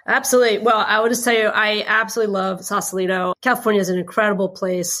risks? Absolutely. Well, I would just tell you, I absolutely love Sausalito. California is an incredible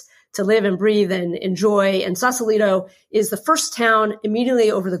place to live and breathe and enjoy. And Sausalito is the first town immediately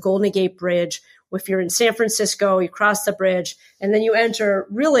over the Golden Gate Bridge. If you're in San Francisco, you cross the bridge, and then you enter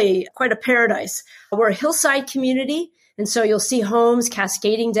really quite a paradise. We're a hillside community, and so you'll see homes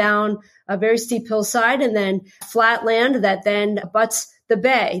cascading down a very steep hillside and then flat land that then abuts the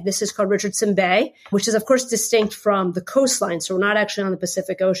bay. This is called Richardson Bay, which is, of course, distinct from the coastline. So we're not actually on the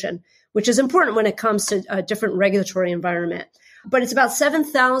Pacific Ocean, which is important when it comes to a different regulatory environment. But it's about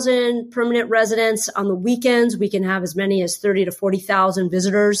 7,000 permanent residents. On the weekends, we can have as many as 30 to 40,000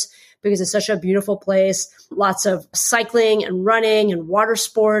 visitors because it's such a beautiful place. Lots of cycling and running and water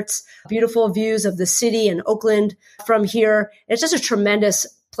sports, beautiful views of the city and Oakland from here. It's just a tremendous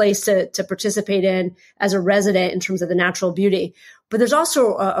place to participate in as a resident in terms of the natural beauty. But there's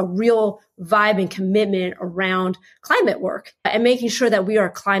also a real vibe and commitment around climate work and making sure that we are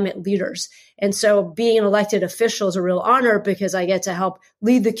climate leaders. And so being an elected official is a real honor because I get to help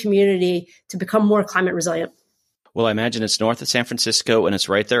lead the community to become more climate resilient. Well, I imagine it's north of San Francisco and it's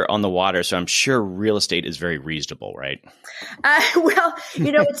right there on the water. So I'm sure real estate is very reasonable, right? Well,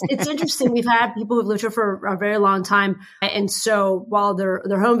 it's interesting. We've had people who've lived here for a very long time. And so while their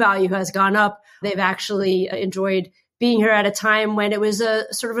home value has gone up, they've actually enjoyed being here at a time when it was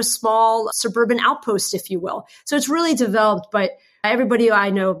a sort of a small suburban outpost, if you will. So it's really developed, but everybody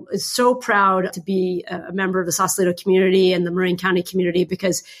I know is so proud to be a member of the Sausalito community and the Marin County community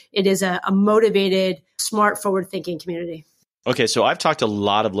because it is a motivated, smart, forward-thinking community. Okay, so I've talked to a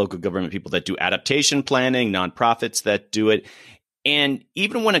lot of local government people that do adaptation planning, nonprofits that do it. And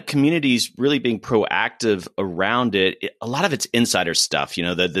even when a community is really being proactive around it, a lot of it's insider stuff.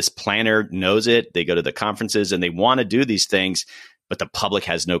 This planner knows it. They go to the conferences and they want to do these things, but the public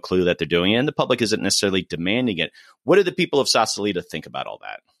has no clue that they're doing it. And the public isn't necessarily demanding it. What do the people of Sausalito think about all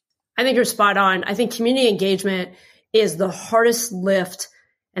that? I think you're spot on. I think community engagement is the hardest lift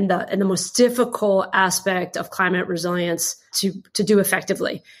and the most difficult aspect of climate resilience to do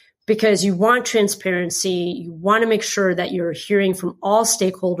effectively, because you want transparency. You want to make sure that you're hearing from all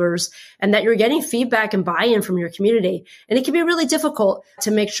stakeholders and that you're getting feedback and buy-in from your community. And it can be really difficult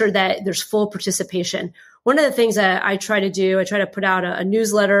to make sure that there's full participation. One of the things that I try to do, I try to put out a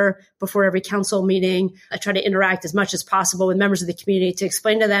newsletter before every council meeting. I try to interact as much as possible with members of the community to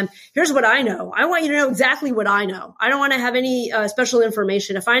explain to them, here's what I know. I want you to know exactly what I know. I don't want to have any special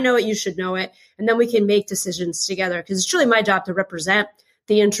information. If I know it, you should know it. And then we can make decisions together, because it's truly my job to represent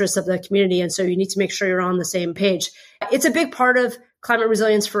the interests of the community. And so you need to make sure you're on the same page. It's a big part of climate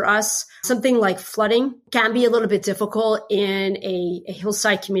resilience for us. Something like flooding can be a little bit difficult in a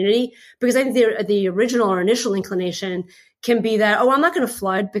hillside community, because I think the original or initial inclination can be that, I'm not going to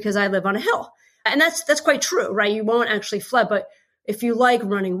flood because I live on a hill. And that's quite true, right? You won't actually flood, but if you like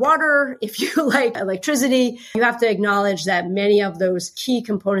running water, if you like electricity, you have to acknowledge that many of those key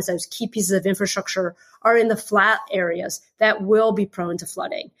components, those key pieces of infrastructure are in the flat areas that will be prone to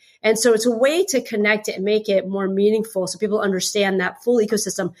flooding. And so it's a way to connect it and make it more meaningful so people understand that full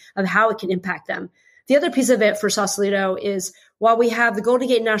ecosystem of how it can impact them. The other piece of it for Sausalito is, while we have the Golden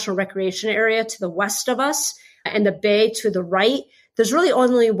Gate National Recreation Area to the west of us and the bay to the right, there's really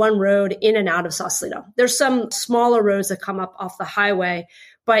only one road in and out of Sausalito. There's some smaller roads that come up off the highway,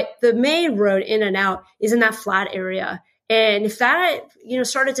 but the main road in and out is in that flat area. And if that,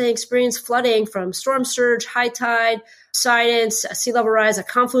 started to experience flooding from storm surge, high tide, subsidence, sea level rise, a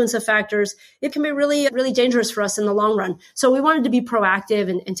confluence of factors, it can be really, really dangerous for us in the long run. So we wanted to be proactive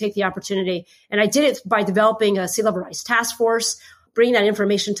and take the opportunity. And I did it by developing a sea level rise task force, bring that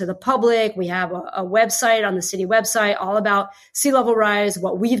information to the public. We have a website on the city website all about sea level rise,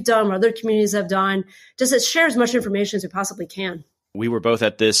 what we've done, what other communities have done, just to share as much information as we possibly can. We were both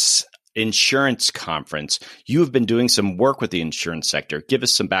at this insurance conference. You have been doing some work with the insurance sector. Give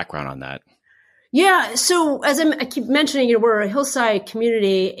us some background on that. Yeah. So as I keep mentioning, we're a hillside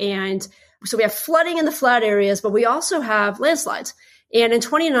community. And so we have flooding in the flat areas, but we also have landslides. And in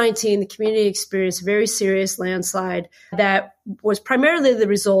 2019, the community experienced a very serious landslide that was primarily the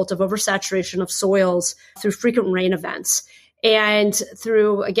result of oversaturation of soils through frequent rain events. And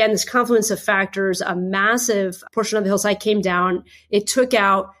through, again, this confluence of factors, a massive portion of the hillside came down. It took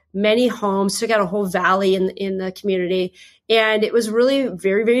out many homes, took out a whole valley in the community. And it was really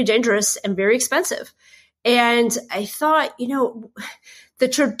very, very dangerous and very expensive. And I thought, the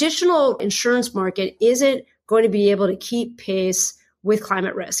traditional insurance market isn't going to be able to keep pace with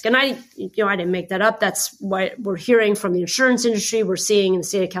climate risk. And I didn't make that up. That's what we're hearing from the insurance industry. We're seeing in the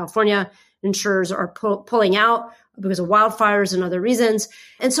state of California, insurers are pulling out because of wildfires and other reasons.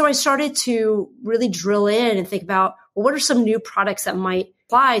 And so I started to really drill in and think about, what are some new products that might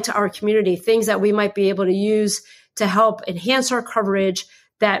apply to our community, things that we might be able to use to help enhance our coverage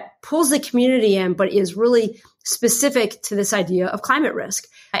that pulls the community in, but is really specific to this idea of climate risk.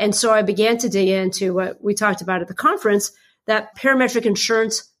 And so I began to dig into what we talked about at the conference, that parametric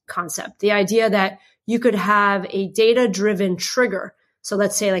insurance concept, the idea that you could have a data-driven trigger. So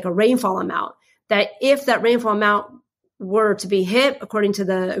let's say like a rainfall amount, that if that rainfall amount were to be hit according to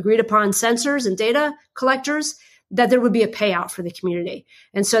the agreed upon sensors and data collectors, that there would be a payout for the community.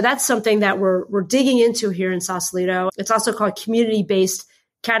 And so that's something that we're digging into here in Sausalito. It's also called community-based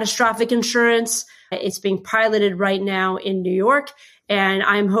catastrophic insurance. It's being piloted right now in New York. And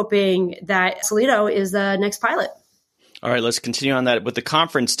I'm hoping that Sausalito is the next pilot. All right, let's continue on that. With the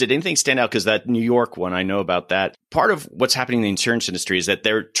conference, did anything stand out? Because that New York one, I know about that. Part of what's happening in the insurance industry is that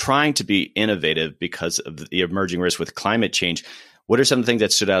they're trying to be innovative because of the emerging risk with climate change. What are some of the things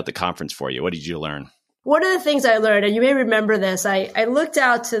that stood out at the conference for you? What did you learn? One of the things I learned, and you may remember this, I looked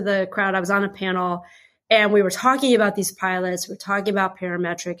out to the crowd. I was on a panel, and we were talking about these pilots. We were talking about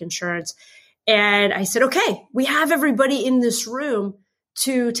parametric insurance. And I said, okay, we have everybody in this room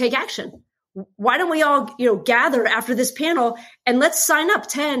to take action. Why don't we all, gather after this panel and let's sign up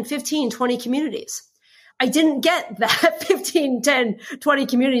 10, 15, 20 communities. I didn't get that 15, 10, 20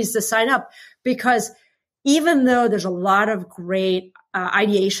 communities to sign up, because even though there's a lot of great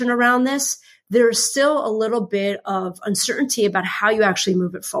ideation around this, there's still a little bit of uncertainty about how you actually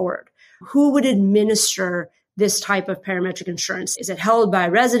move it forward. Who would administer this type of parametric insurance? Is it held by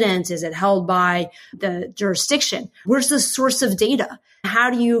residents? Is it held by the jurisdiction? Where's the source of data? How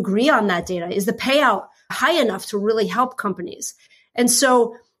do you agree on that data? Is the payout high enough to really help companies? And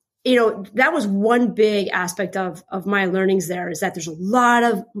so, that was one big aspect of my learnings there, is that there's a lot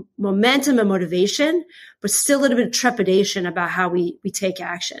of momentum and motivation, but still a little bit of trepidation about how we take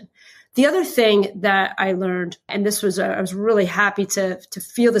action. The other thing that I learned, and this was, I was really happy to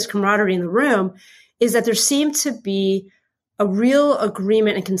feel this camaraderie in the room, is that there seemed to be a real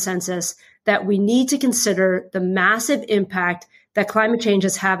agreement and consensus that we need to consider the massive impact that climate change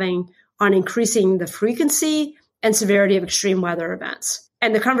is having on increasing the frequency and severity of extreme weather events.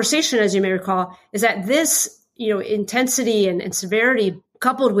 And the conversation, as you may recall, is that this, intensity and severity,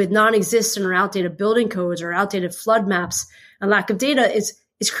 coupled with non-existent or outdated building codes or outdated flood maps and lack of data, is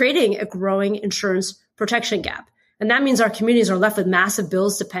creating a growing insurance protection gap. And that means our communities are left with massive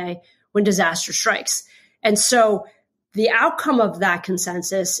bills to pay when disaster strikes. And so the outcome of that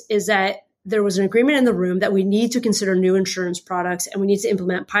consensus is that there was an agreement in the room that we need to consider new insurance products and we need to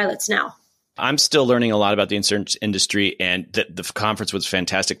implement pilots now. I'm still learning a lot about the insurance industry, and the conference was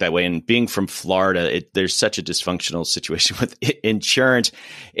fantastic that way. And being from Florida, there's such a dysfunctional situation with insurance.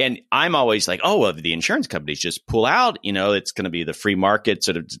 And I'm always like, oh, well, the insurance companies just pull out, it's going to be the free market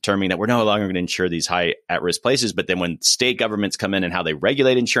sort of determining that we're no longer going to insure these high at-risk places. But then when state governments come in and how they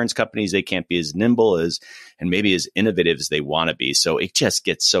regulate insurance companies, they can't be as nimble and maybe as innovative as they want to be. So it just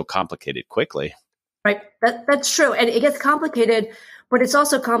gets so complicated quickly. Right. That's true. And it gets complicated. But it's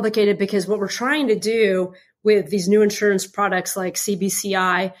also complicated because what we're trying to do with these new insurance products like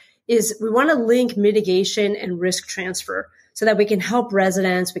CBCI is we want to link mitigation and risk transfer so that we can help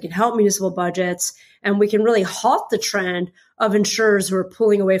residents, we can help municipal budgets, and we can really halt the trend of insurers who are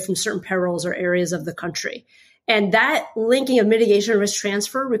pulling away from certain perils or areas of the country. And that linking of mitigation and risk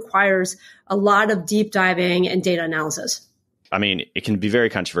transfer requires a lot of deep diving and data analysis. I mean, it can be very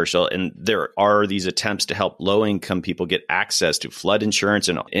controversial, and there are these attempts to help low-income people get access to flood insurance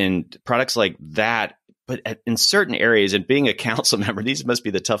and products like that. But in certain areas, and being a council member, these must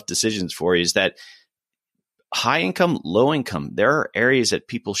be the tough decisions for you, is that high income, low income, there are areas that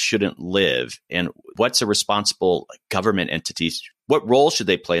people shouldn't live. And what's a responsible government entity? What role should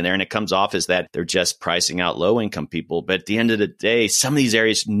they play in there? And it comes off as that they're just pricing out low income people. But at the end of the day, some of these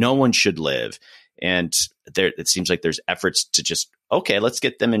areas, no one should live. And it seems like there's efforts to just, okay, let's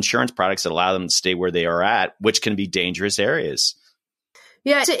get them insurance products that allow them to stay where they are at, which can be dangerous areas.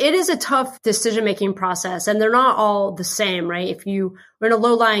 Yeah, it is a tough decision-making process, and they're not all the same, right? If you are in a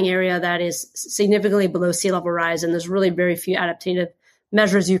low-lying area that is significantly below sea level rise, and there's really very few adaptive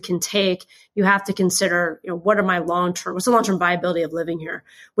measures you can take, you have to consider, what's the long-term viability of living here,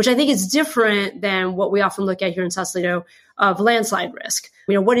 which I think is different than what we often look at here in Sausalito of landslide risk.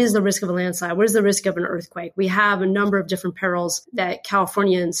 What is the risk of a landslide? What is the risk of an earthquake? We have a number of different perils that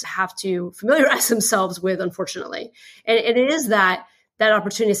Californians have to familiarize themselves with, unfortunately. And it is that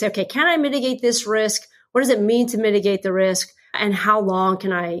opportunity to say, okay, can I mitigate this risk? What does it mean to mitigate the risk? And how long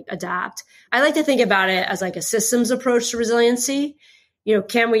can I adapt? I like to think about it as like a systems approach to resiliency.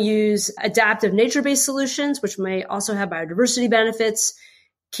 Can we use adaptive nature-based solutions, which may also have biodiversity benefits?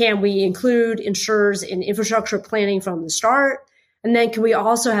 Can we include insurers in infrastructure planning from the start? And then can we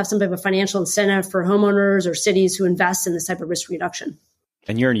also have some type of financial incentive for homeowners or cities who invest in this type of risk reduction?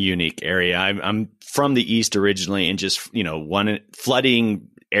 And you're in a unique area. I'm from the East originally, and just, flooding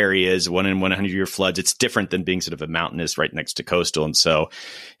areas, 1 in 100-year floods, it's different than being sort of a mountainous right next to coastal. And so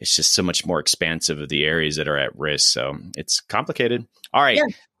it's just so much more expansive of the areas that are at risk. So it's complicated. All right. Yeah,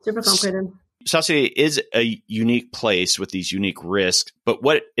 super complicated. Sausalito is a unique place with these unique risks, but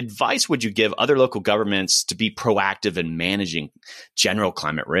what advice would you give other local governments to be proactive in managing general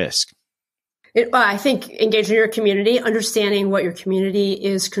climate risk? I think engaging your community, understanding what your community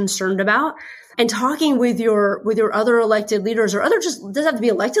is concerned about, and talking with your other elected leaders, or doesn't have to be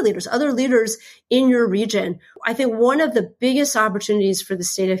elected leaders, other leaders in your region. I think one of the biggest opportunities for the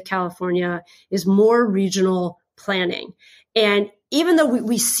state of California is more regional planning. And even though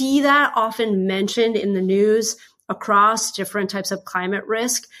we see that often mentioned in the news across different types of climate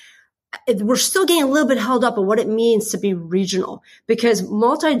risk, we're still getting a little bit held up on what it means to be regional, because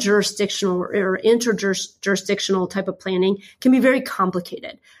multi-jurisdictional or interjurisdictional type of planning can be very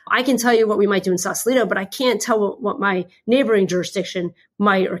complicated. I can tell you what we might do in Sausalito, but I can't tell what my neighboring jurisdiction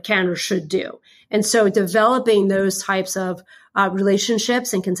might or can or should do. And so developing those types of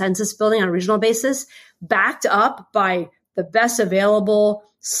relationships and consensus building on a regional basis, backed up by the best available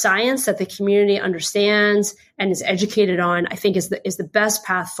science that the community understands and is educated on, I think is the best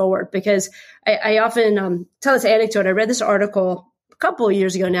path forward. Because I often tell this anecdote. I read this article a couple of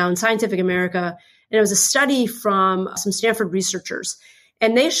years ago now in Scientific America, And it was a study from some Stanford researchers.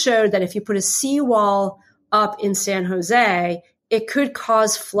 And they showed that if you put a seawall up in San Jose, it could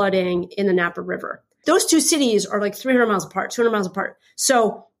cause flooding in the Napa River. Those two cities are like 300 miles apart, 200 miles apart.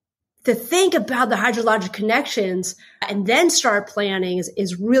 So to think about the hydrologic connections and then start planning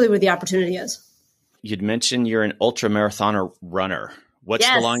is really where the opportunity is. You'd mentioned you're an ultramarathoner runner. What's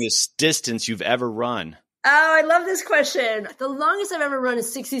Yes. the longest distance you've ever run? Oh, I love this question. The longest I've ever run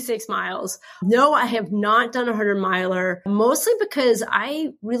is 66 miles. No, I have not done a 100-miler, mostly because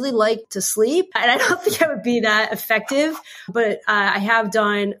I really like to sleep. And I don't think I would be that effective, but I have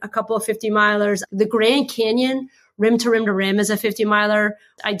done a couple of 50-milers. The Grand Canyon, rim to rim to rim, is a 50-miler.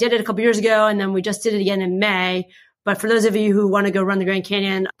 I did it a couple years ago, and then we just did it again in May. But for those of you who want to go run the Grand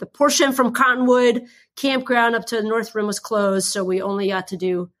Canyon, the portion from Cottonwood Campground up to the North Rim was closed, so we only got to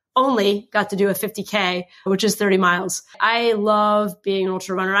do a 50K, which is 30 miles. I love being an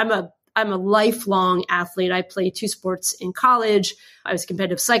ultra runner. I'm a lifelong athlete. I played 2 sports in college. I was a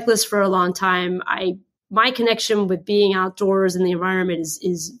competitive cyclist for a long time. My connection with being outdoors in the environment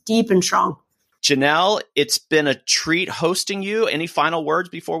is deep and strong. Janelle, it's been a treat hosting you. Any final words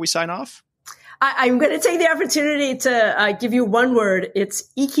before we sign off? I'm going to take the opportunity to give you one word.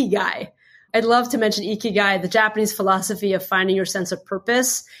 It's ikigai. I'd love to mention ikigai, the Japanese philosophy of finding your sense of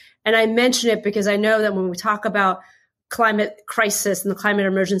purpose. And I mention it because I know that when we talk about climate crisis and the climate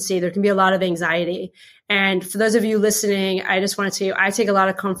emergency, there can be a lot of anxiety. And for those of you listening, I just want to tell you, I take a lot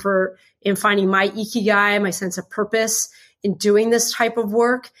of comfort in finding my ikigai, my sense of purpose in doing this type of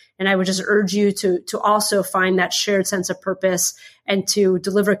work. And I would just urge you to also find that shared sense of purpose and to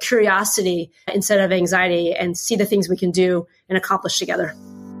deliver curiosity instead of anxiety and see the things we can do and accomplish together.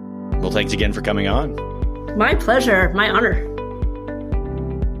 Well, thanks again for coming on. My pleasure. My honor.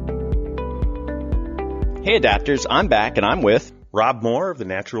 Hey, Adapters. I'm back, and I'm with Rob Moore of the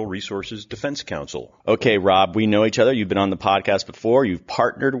Natural Resources Defense Council. Okay, Rob, we know each other. You've been on the podcast before. You've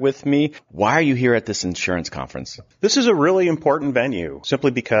partnered with me. Why are you here at this insurance conference? This is a really important venue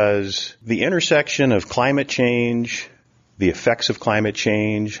simply because the intersection of climate change, the effects of climate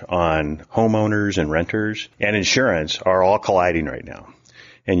change on homeowners and renters, and insurance are all colliding right now.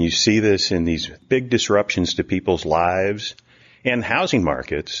 And you see this in these big disruptions to people's lives and housing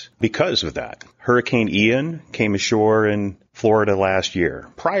markets because of that. Hurricane Ian came ashore in Florida last year.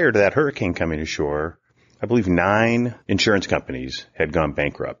 Prior to that hurricane coming ashore, I believe 9 insurance companies had gone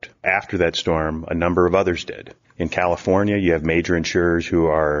bankrupt. After that storm, a number of others did. In California, you have major insurers who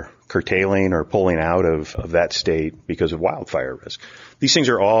are curtailing or pulling out of that state because of wildfire risk. These things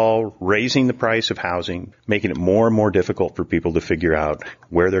are all raising the price of housing, making it more and more difficult for people to figure out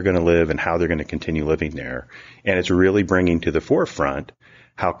where they're going to live and how they're going to continue living there. And it's really bringing to the forefront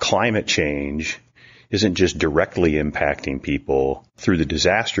how climate change isn't just directly impacting people through the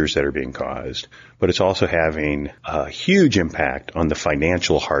disasters that are being caused, but it's also having a huge impact on the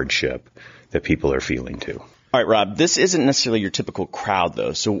financial hardship that people are feeling too. All right, Rob, this isn't necessarily your typical crowd,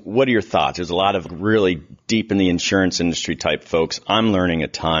 though. So what are your thoughts? There's a lot of really deep in the insurance industry type folks. I'm learning a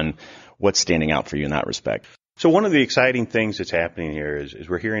ton. What's standing out for you in that respect? So one of the exciting things that's happening here is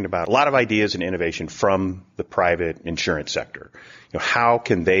we're hearing about a lot of ideas and innovation from the private insurance sector. You know, how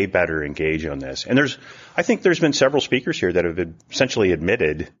can they better engage on this? And I think there's been several speakers here that have essentially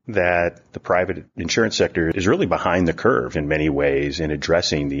admitted that the private insurance sector is really behind the curve in many ways in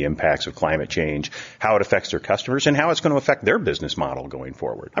addressing the impacts of climate change, how it affects their customers, and how it's going to affect their business model going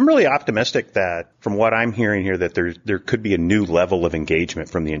forward. I'm really optimistic that from what I'm hearing here that there could be a new level of engagement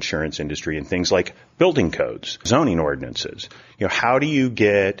from the insurance industry in things like building codes, zoning ordinances. You know, how do you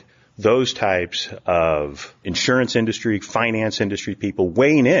get those types of insurance industry, finance industry people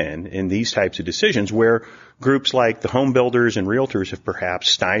weighing in these types of decisions where groups like the home builders and realtors have perhaps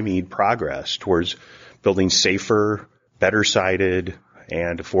stymied progress towards building safer, better sited,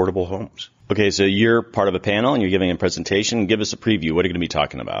 and affordable homes. Okay, so you're part of a panel and you're giving a presentation. Give us a preview. What are you going to be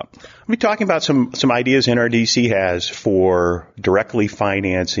talking about? I'll be talking about some ideas NRDC has for directly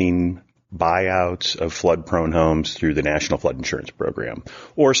financing buyouts of flood-prone homes through the National Flood Insurance Program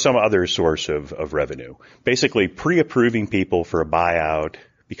or some other source of revenue. Basically pre-approving people for a buyout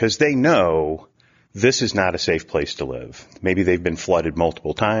because they know this is not a safe place to live. Maybe they've been flooded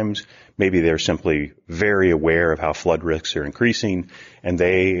multiple times. Maybe they're simply very aware of how flood risks are increasing and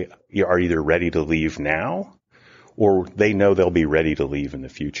they are either ready to leave now or they know they'll be ready to leave in the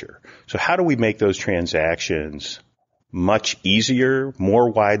future. So how do we make those transactions much easier,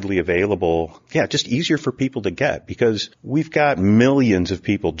 more widely available, just easier for people to get because we've got millions of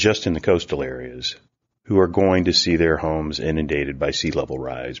people just in the coastal areas who are going to see their homes inundated by sea level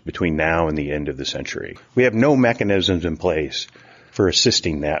rise between now and the end of the century. We have no mechanisms in place for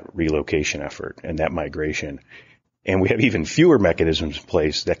assisting that relocation effort and that migration. And we have even fewer mechanisms in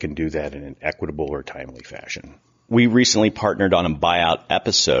place that can do that in an equitable or timely fashion. We recently partnered on a buyout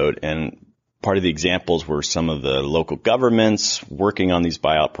episode, and part of the examples were some of the local governments working on these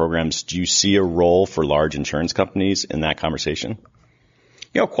buyout programs. Do you see a role for large insurance companies in that conversation?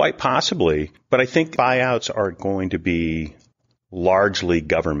 Quite possibly. But I think buyouts are going to be largely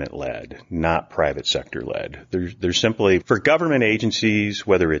government-led, not private sector-led. There's simply, for government agencies,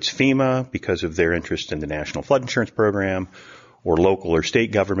 whether it's FEMA because of their interest in the National Flood Insurance Program, or local or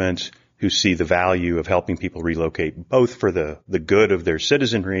state governments who see the value of helping people relocate, both for the good of their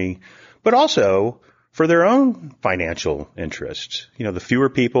citizenry, but also for their own financial interests. The fewer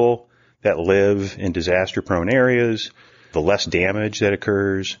people that live in disaster-prone areas, the less damage that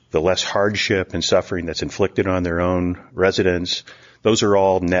occurs, the less hardship and suffering that's inflicted on their own residents. Those are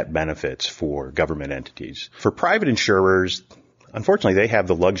all net benefits for government entities. For private insurers, unfortunately, they have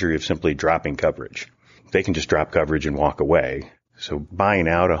the luxury of simply dropping coverage. They can just drop coverage and walk away. So buying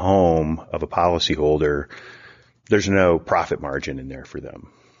out a home of a policyholder, there's no profit margin in there for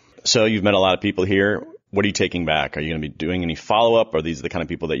them. So you've met a lot of people here. What are you taking back? Are you going to be doing any follow-up? Are these the kind of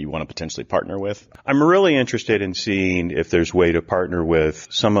people that you want to potentially partner with? I'm really interested in seeing if there's a way to partner with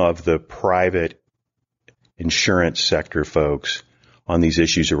some of the private insurance sector folks on these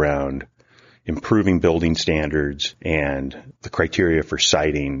issues around improving building standards and the criteria for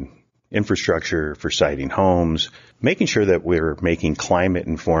siting infrastructure, for siting homes, making sure that we're making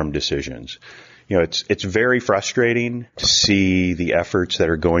climate-informed decisions. It's very frustrating to see the efforts that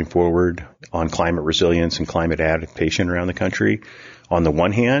are going forward on climate resilience and climate adaptation around the country on the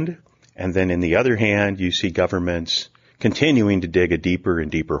one hand, and then in the other hand, you see governments continuing to dig a deeper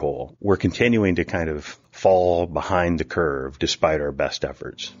and deeper hole. We're continuing to kind of fall behind the curve despite our best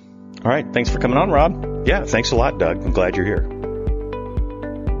efforts. All right. Thanks for coming on, Rob. Yeah, thanks a lot, Doug. I'm glad you're here.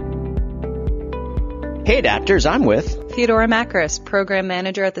 Hey, Adapters, I'm with Theodora Macris, Program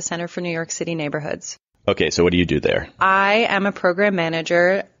Manager at the Center for New York City Neighborhoods. Okay, so what do you do there? I am a program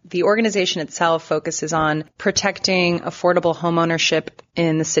manager. The organization itself focuses on protecting affordable homeownership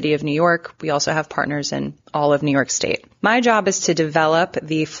in the city of New York. We also have partners in all of New York State. My job is to develop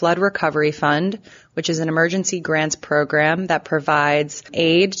the Flood Recovery Fund, which is an emergency grants program that provides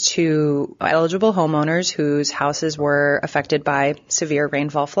aid to eligible homeowners whose houses were affected by severe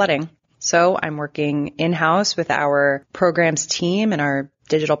rainfall flooding. So I'm working in-house with our programs team and our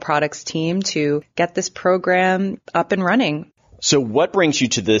digital products team to get this program up and running. So what brings you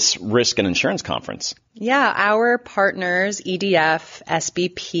to this risk and insurance conference? Yeah, our partners, EDF,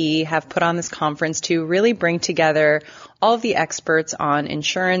 SBP, have put on this conference to really bring together all of the experts on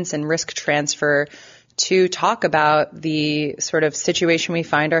insurance and risk transfer to talk about the sort of situation we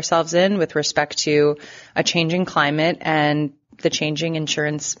find ourselves in with respect to a changing climate and the changing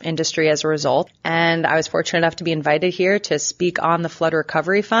insurance industry as a result. And I was fortunate enough to be invited here to speak on the Flood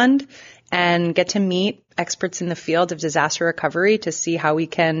Recovery Fund and get to meet experts in the field of disaster recovery to see how we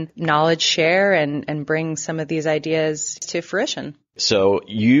can knowledge share and bring some of these ideas to fruition. So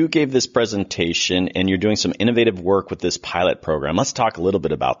you gave this presentation and you're doing some innovative work with this pilot program. Let's talk a little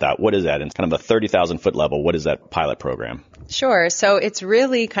bit about that. What is that? In kind of a 30,000 foot level, what is that pilot program? Sure. So it's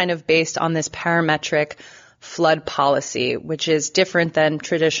really kind of based on this parametric flood policy, which is different than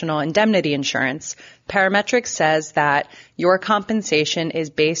traditional indemnity insurance. Parametric says that your compensation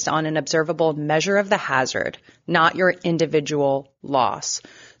is based on an observable measure of the hazard, not your individual loss.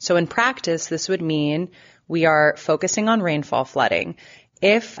 So in practice, this would mean we are focusing on rainfall flooding.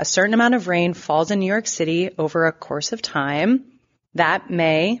 If a certain amount of rain falls in New York City over a course of time, that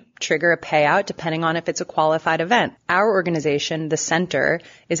may trigger a payout depending on if it's a qualified event. Our organization, the center,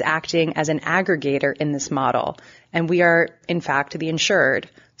 is acting as an aggregator in this model, and we are, in fact, the insured.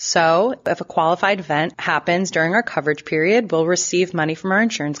 So if a qualified event happens during our coverage period, we'll receive money from our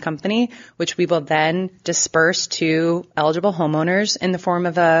insurance company, which we will then disperse to eligible homeowners in the form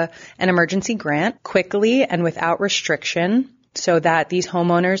of an emergency grant quickly and without restriction so that these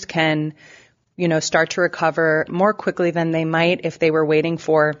homeowners can start to recover more quickly than they might if they were waiting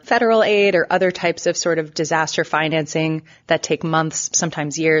for federal aid or other types of sort of disaster financing that take months,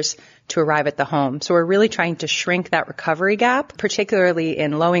 sometimes years, to arrive at the home. So we're really trying to shrink that recovery gap, particularly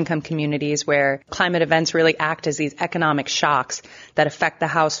in low-income communities where climate events really act as these economic shocks that affect the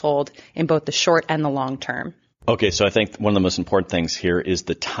household in both the short and the long term. Okay, so I think one of the most important things here is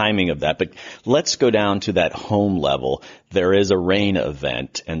the timing of that. But let's go down to that home level. There is a rain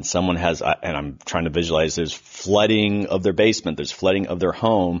event and someone has, and I'm trying to visualize, there's flooding of their basement, there's flooding of their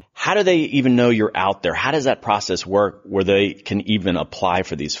home. How do they even know you're out there? How does that process work where they can even apply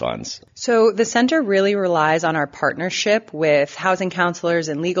for these funds? So the center really relies on our partnership with housing counselors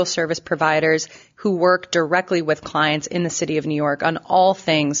and legal service providers who work directly with clients in the city of New York on all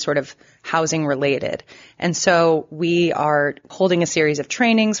things sort of housing related. And so we are holding a series of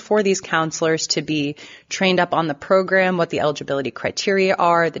trainings for these counselors to be trained up on the program, what the eligibility criteria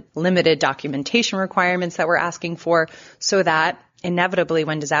are, the limited documentation requirements that we're asking for, so that inevitably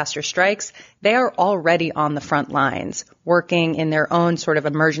when disaster strikes, they are already on the front lines, working in their own sort of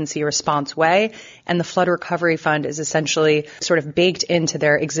emergency response way. And the Flood Recovery Fund is essentially sort of baked into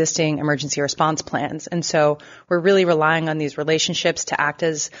their existing emergency response plans. And so we're really relying on these relationships to act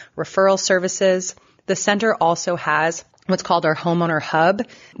as referral services. The center also has what's called our homeowner hub,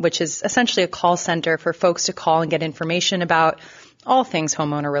 which is essentially a call center for folks to call and get information about all things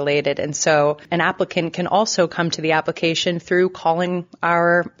homeowner related. And so an applicant can also come to the application through calling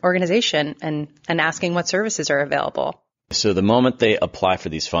our organization and asking what services are available. So the moment they apply for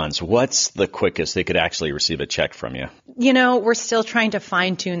these funds, what's the quickest they could actually receive a check from you? You know, we're still trying to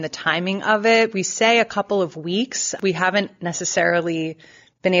fine tune the timing of it. We say a couple of weeks. We haven't necessarily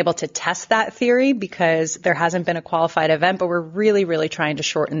been able to test that theory because there hasn't been a qualified event, but we're really, really trying to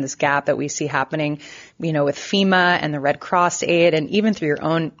shorten this gap that we see happening, you know, with FEMA and the Red Cross aid and even through your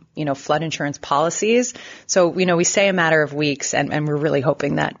own, you know, flood insurance policies. So, you know, we say a matter of weeks and we're really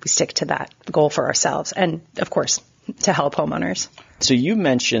hoping that we stick to that goal for ourselves and, of course, to help homeowners. So you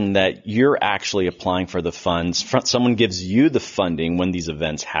mentioned that you're actually applying for the funds. Someone gives you the funding when these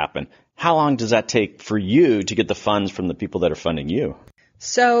events happen. How long does that take for you to get the funds from the people that are funding you?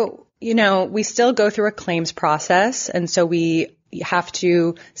 So, you know, we still go through a claims process. And so we have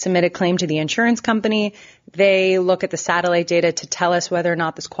to submit a claim to the insurance company. They look at the satellite data to tell us whether or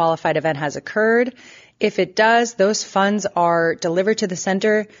not this qualified event has occurred. If it does, those funds are delivered to the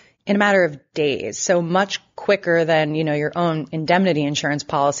center in a matter of days. So much quicker than, you know, your own indemnity insurance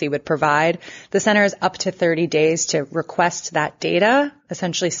policy would provide. The center has up to 30 days to request that data,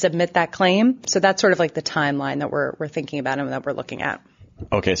 essentially submit that claim. So that's sort of like the timeline that we're thinking about and that we're looking at.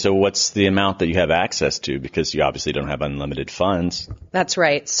 Okay, so what's the amount that you have access to? Because you obviously don't have unlimited funds. That's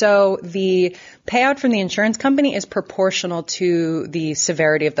right. So the payout from the insurance company is proportional to the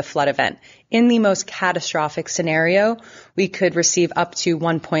severity of the flood event. In the most catastrophic scenario, we could receive up to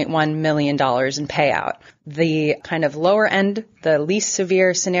 $1.1 million in payout. The kind of lower end, the least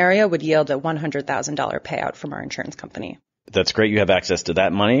severe scenario would yield a $100,000 payout from our insurance company. That's great. You have access to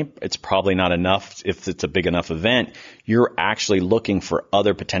that money. It's probably not enough if it's a big enough event. You're actually looking for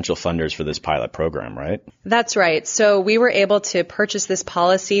other potential funders for this pilot program, right? That's right. So we were able to purchase this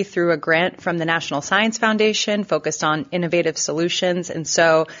policy through a grant from the National Science Foundation focused on innovative solutions. And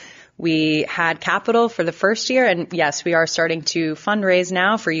so we had capital for the first year. And yes, we are starting to fundraise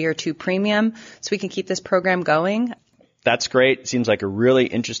now for year 2 premium so we can keep this program going. That's great. Seems like a really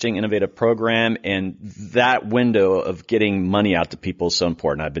interesting, innovative program. And that window of getting money out to people is so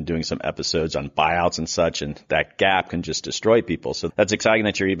important. I've been doing some episodes on buyouts and such, and that gap can just destroy people. So that's exciting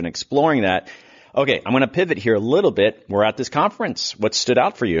that you're even exploring that. Okay, I'm going to pivot here a little bit. We're at this conference. What stood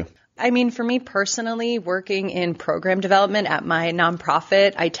out for you? I mean, for me personally, working in program development at my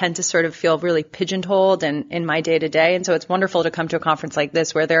nonprofit, I tend to sort of feel really pigeonholed in my day-to-day. And so it's wonderful to come to a conference like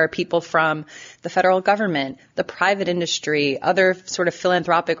this where there are people from the federal government, the private industry, other sort of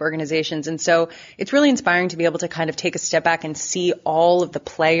philanthropic organizations. And so it's really inspiring to be able to kind of take a step back and see all of the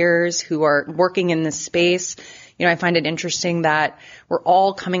players who are working in this space. You know, I find it interesting that we're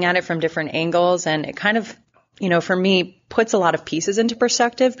all coming at it from different angles, and it kind of, you know, for me, puts a lot of pieces into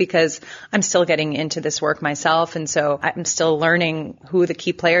perspective because I'm still getting into this work myself. And so I'm still learning who the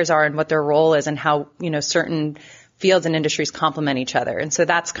key players are and what their role is and how, you know, certain fields and industries complement each other. And so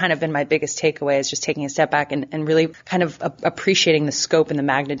that's kind of been my biggest takeaway, is just taking a step back and really kind of appreciating the scope and the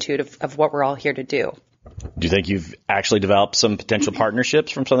magnitude of what we're all here to do. Do you think you've actually developed some potential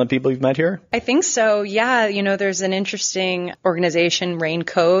partnerships from some of the people you've met here? I think so. Yeah. You know, there's an interesting organization,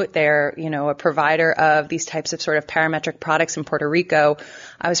 Raincoat. They're, you know, a provider of these types of sort of parametric products in Puerto Rico.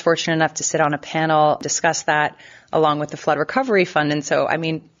 I was fortunate enough to sit on a panel, discuss that along with the Flood Recovery Fund. And so, I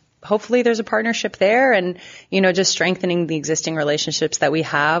mean, hopefully there's a partnership there and, you know, just strengthening the existing relationships that we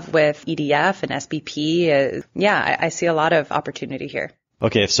have with EDF and SBP. I see a lot of opportunity here.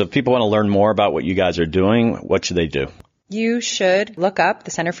 Okay, so if people want to learn more about what you guys are doing, what should they do? You should look up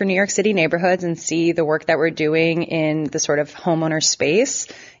the Center for New York City Neighborhoods and see the work that we're doing in the sort of homeowner space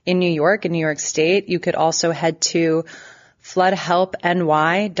in New York and New York State. You could also head to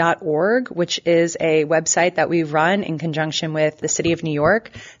floodhelpny.org, which is a website that we run in conjunction with the City of New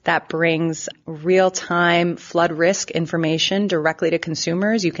York that brings real-time flood risk information directly to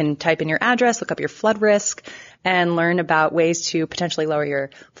consumers. You can type in your address, look up your flood risk, and learn about ways to potentially lower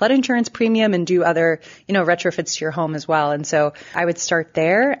your flood insurance premium and do other, retrofits to your home as well. And so I would start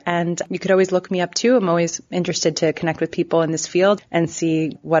there, and you could always look me up too. I'm always interested to connect with people in this field and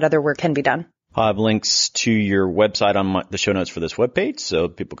see what other work can be done. I'll have links to your website on the show notes for this webpage so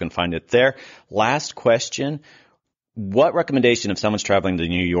people can find it there. Last question. What recommendation if someone's traveling to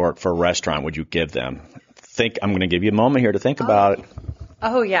New York for a restaurant would you give them? I'm going to give you a moment here to think about it.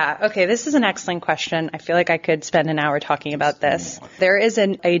 Oh, yeah. Okay, this is an excellent question. I feel like I could spend an hour talking about this. There is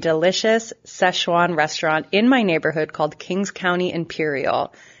a delicious Szechuan restaurant in my neighborhood called Kings County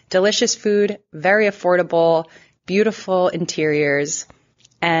Imperial. Delicious food, very affordable, beautiful interiors.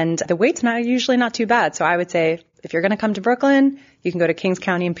 And the wait's usually not too bad. So I would say if you're going to come to Brooklyn, you can go to Kings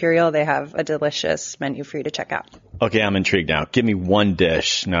County Imperial. They have a delicious menu for you to check out. Okay, I'm intrigued now. Give me one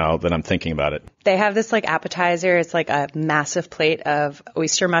dish now that I'm thinking about it. They have this appetizer. It's like a massive plate of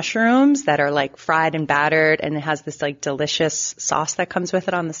oyster mushrooms that are fried and battered, and it has this delicious sauce that comes with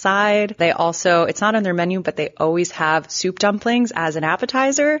it on the side. They also, it's not on their menu, but they always have soup dumplings as an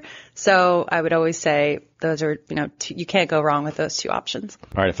appetizer. So I would always say those are, you can't go wrong with those two options.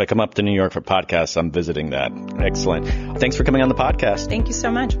 All right, if I come up to New York for podcasts, I'm visiting that. Excellent. Thanks for coming on the podcast. Thank you so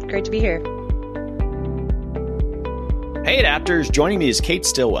much. Great to be here. Hey, Adapters. Joining me is Kate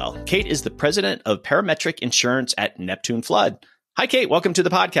Stillwell. Kate is the president of parametric insurance at Neptune Flood. Hi, Kate. Welcome to the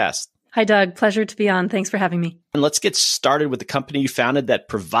podcast. Hi, Doug. Pleasure to be on. Thanks for having me. And let's get started with the company you founded that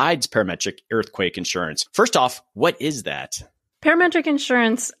provides parametric earthquake insurance. First off, what is that? Parametric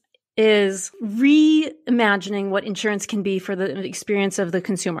insurance is reimagining what insurance can be for the experience of the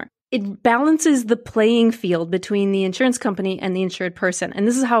consumer. It balances the playing field between the insurance company and the insured person. And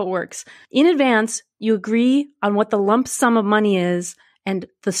this is how it works. In advance, you agree on what the lump sum of money is and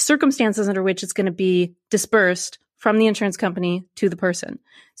the circumstances under which it's going to be dispersed from the insurance company to the person.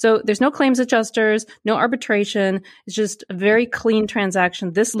 So there's no claims adjusters, no arbitration. It's just a very clean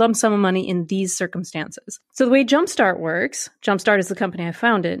transaction, this lump sum of money in these circumstances. So the way Jumpstart works, Jumpstart is the company I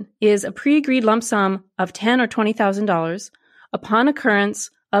founded, is a pre-agreed lump sum of $10,000 or $20,000 upon occurrence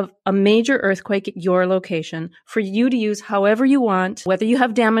of a major earthquake at your location for you to use however you want, whether you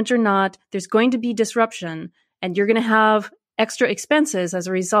have damage or not. There's going to be disruption, and you're going to have extra expenses as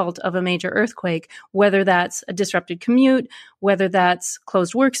a result of a major earthquake, whether that's a disrupted commute, whether that's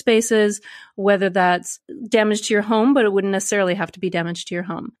closed workspaces, whether that's damage to your home, but it wouldn't necessarily have to be damage to your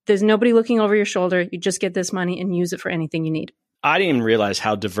home. There's nobody looking over your shoulder. You just get this money and use it for anything you need. I didn't even realize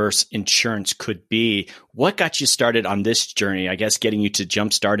how diverse insurance could be. What got you started on this journey, I guess, getting you to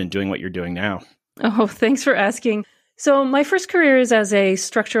Jumpstart and doing what you're doing now? Oh, thanks for asking. So my first career is as a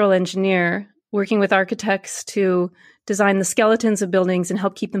structural engineer, working with architects to design the skeletons of buildings and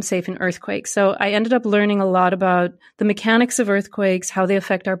help keep them safe in earthquakes. So I ended up learning a lot about the mechanics of earthquakes, how they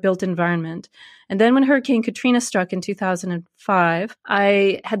affect our built environment. And then when Hurricane Katrina struck in 2005,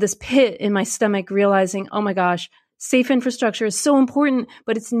 I had this pit in my stomach realizing, oh my gosh, safe infrastructure is so important,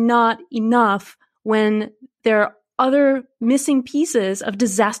 but it's not enough when there are other missing pieces of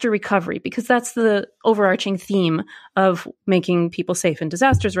disaster recovery, because that's the overarching theme of making people safe in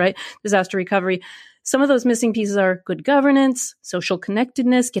disasters, right? Disaster recovery. Some of those missing pieces are good governance, social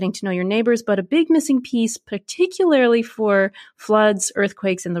connectedness, getting to know your neighbors, but a big missing piece, particularly for floods,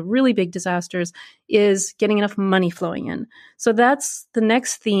 earthquakes, and the really big disasters, is getting enough money flowing in. So that's the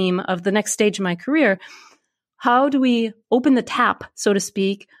next theme of the next stage of my career. How do we open the tap, so to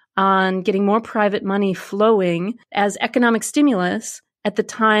speak, on getting more private money flowing as economic stimulus at the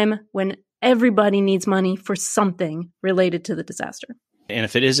time when everybody needs money for something related to the disaster? And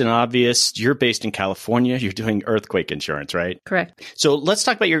if it isn't obvious, you're based in California. You're doing earthquake insurance, right? Correct. So let's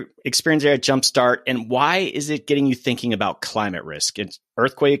talk about your experience there at Jumpstart and why is it getting you thinking about climate risk? And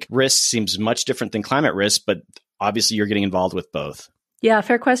earthquake risk seems much different than climate risk, but obviously you're getting involved with both. Yeah,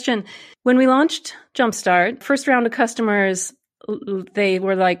 fair question. When we launched Jumpstart, first round of customers, they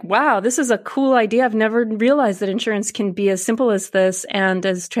were like, wow, this is a cool idea. I've never realized that insurance can be as simple as this and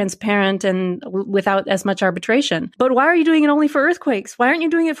as transparent and without as much arbitration. But why are you doing it only for earthquakes? Why aren't you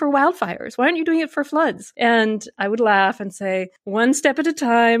doing it for wildfires? Why aren't you doing it for floods? And I would laugh and say, one step at a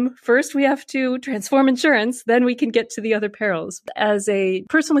time. First, we have to transform insurance. Then we can get to the other perils. As a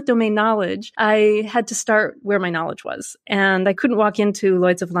person with domain knowledge, I had to start where my knowledge was. And I couldn't walk into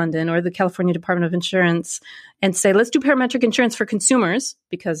Lloyd's of London or the California Department of Insurance and say, let's do parametric insurance for consumers,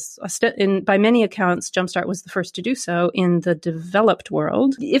 because by many accounts, Jumpstart was the first to do so in the developed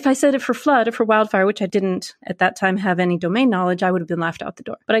world. If I said it for flood or for wildfire, which I didn't at that time have any domain knowledge, I would have been laughed out the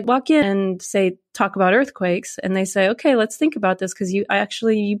door. But I walk in and say, talk about earthquakes, and they say, okay, let's think about this, because you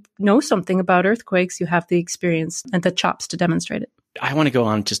know something about earthquakes. You have the experience and the chops to demonstrate it. I want to go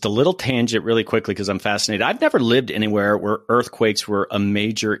on just a little tangent really quickly because I'm fascinated. I've never lived anywhere where earthquakes were a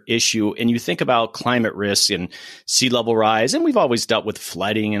major issue. And you think about climate risk and sea level rise, and we've always dealt with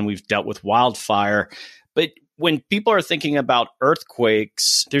flooding and we've dealt with wildfire. But when people are thinking about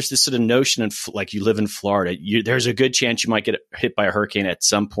earthquakes, there's this sort of notion of like you live in Florida, there's a good chance you might get hit by a hurricane at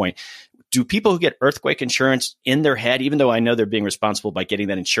some point. Do people who get earthquake insurance in their head, even though I know they're being responsible by getting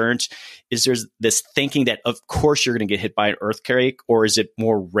that insurance, is there this thinking that, of course, you're going to get hit by an earthquake, or is it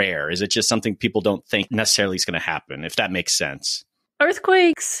more rare? Is it just something people don't think necessarily is going to happen, if that makes sense?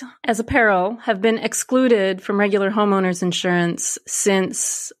 Earthquakes as a peril have been excluded from regular homeowners insurance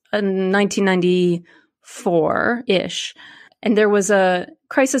since 1994-ish. And there was a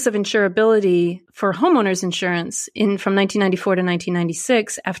crisis of insurability for homeowners insurance from 1994 to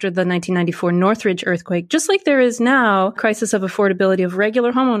 1996 after the 1994 Northridge earthquake, just like there is now crisis of affordability of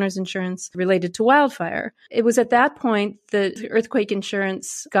regular homeowners insurance related to wildfire. It was at that point that earthquake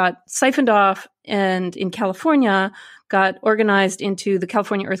insurance got siphoned off and in California got organized into the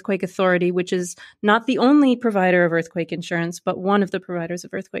California Earthquake Authority, which is not the only provider of earthquake insurance, but one of the providers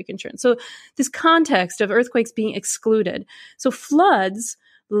of earthquake insurance. So this context of earthquakes being excluded. So floods,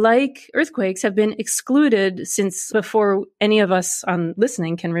 like earthquakes, have been excluded since before any of us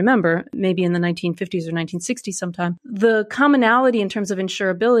listening can remember, maybe in the 1950s or 1960s sometime. The commonality in terms of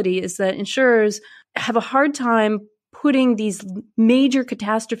insurability is that insurers have a hard time putting these major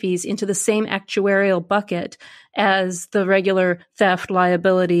catastrophes into the same actuarial bucket as the regular theft,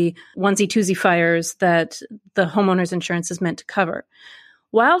 liability, onesie-twosie fires that the homeowner's insurance is meant to cover.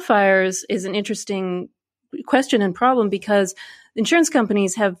 Wildfires is an interesting question and problem because insurance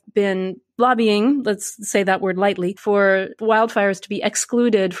companies have been lobbying, let's say that word lightly, for wildfires to be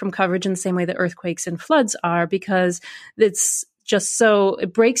excluded from coverage in the same way that earthquakes and floods are, because it's just so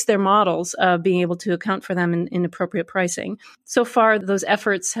it breaks their models of being able to account for them in appropriate pricing. So far, those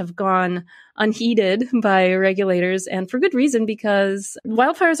efforts have gone unheeded by regulators, and for good reason, because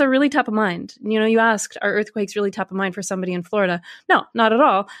wildfires are really top of mind. You asked, are earthquakes really top of mind for somebody in Florida? No, not at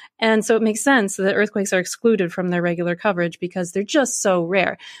all. And so it makes sense that earthquakes are excluded from their regular coverage because they're just so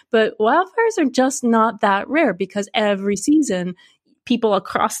rare. But wildfires are just not that rare because every season, people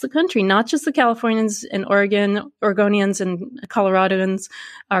across the country, not just the Californians and Oregonians and Coloradans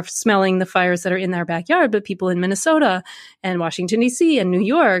are smelling the fires that are in their backyard, but people in Minnesota and Washington, D.C. and New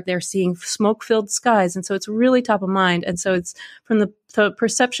York, they're seeing smoke-filled skies. And so it's really top of mind. And so it's from the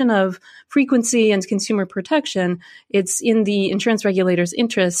perception of frequency and consumer protection, it's in the insurance regulators'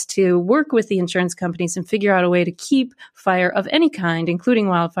 interest to work with the insurance companies and figure out a way to keep fire of any kind, including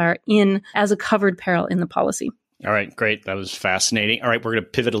wildfire, in as a covered peril in the policy. All right, great. That was fascinating. All right, we're going to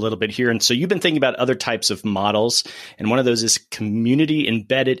pivot a little bit here. And so you've been thinking about other types of models, and one of those is community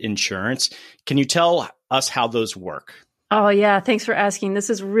embedded insurance. Can you tell us how those work? Oh, yeah. Thanks for asking. This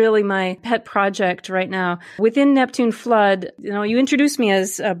is really my pet project right now. Within Neptune Flood, you introduced me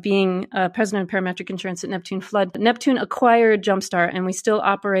as being president of parametric insurance at Neptune Flood. Neptune acquired Jumpstart, and we still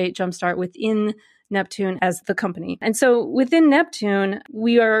operate Jumpstart within Neptune as the company. And so within Neptune,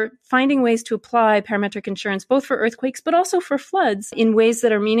 we are finding ways to apply parametric insurance, both for earthquakes, but also for floods in ways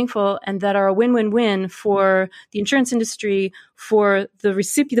that are meaningful and that are a win-win-win for the insurance industry, for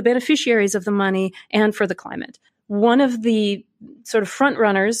the beneficiaries of the money, and for the climate. One of the sort of front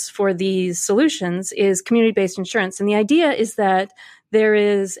runners for these solutions is community-based insurance. And the idea is that there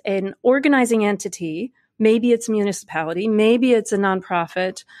is an organizing entity. Maybe it's a municipality, maybe it's a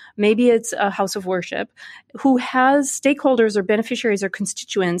nonprofit, maybe it's a house of worship, who has stakeholders or beneficiaries or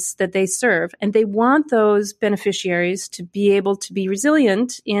constituents that they serve. And they want those beneficiaries to be able to be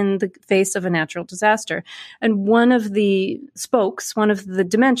resilient in the face of a natural disaster. And one of the one of the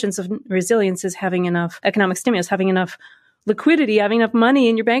dimensions of resilience is having enough economic stimulus, having enough liquidity, having enough money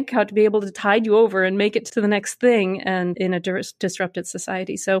in your bank account to be able to tide you over and make it to the next thing and in a disrupted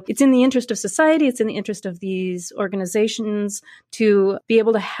society. So it's in the interest of society, it's in the interest of these organizations to be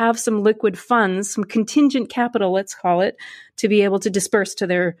able to have some liquid funds, some contingent capital, let's call it, to be able to disperse to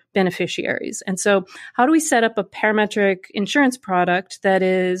their beneficiaries. And so how do we set up a parametric insurance product that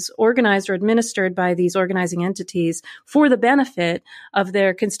is organized or administered by these organizing entities for the benefit of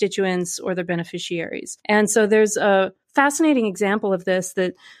their constituents or their beneficiaries? And so there's a fascinating example of this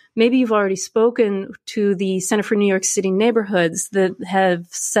that maybe you've already spoken to the Center for New York City Neighborhoods that have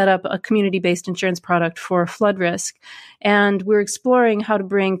set up a community-based insurance product for flood risk. And we're exploring how to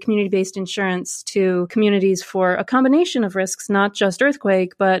bring community-based insurance to communities for a combination of risks, not just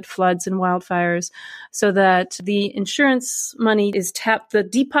earthquake, but floods and wildfires, so that the insurance money is tapped, the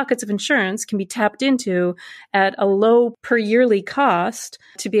deep pockets of insurance can be tapped into at a low per yearly cost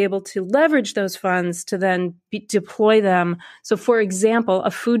to be able to leverage those funds to then deploy them. So for example,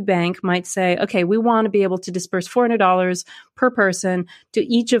 a food bank might say, okay, we want to be able to disperse $400 per person to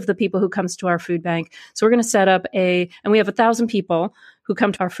each of the people who comes to our food bank. So we're going to set up and we have 1,000 people who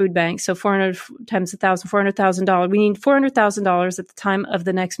come to our food bank. So 400 times 1,000, $400,000. We need $400,000 at the time of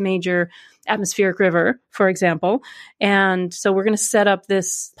the next major atmospheric river, for example. And so we're going to set up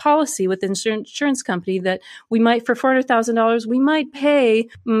this policy with the insurance company that we might, for $400,000, we might pay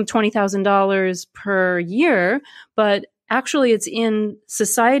 $20,000 per year, but actually it's in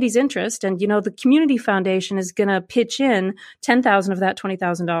society's interest. And, the community foundation is going to pitch in $10,000 of that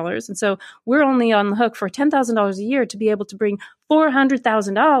 $20,000. And so we're only on the hook for $10,000 a year to be able to bring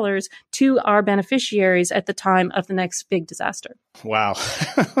 $400,000 to our beneficiaries at the time of the next big disaster. Wow.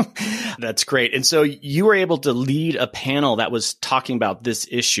 That's great. And so you were able to lead a panel that was talking about this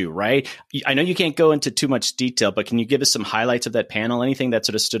issue, right? I know you can't go into too much detail, but can you give us some highlights of that panel? Anything that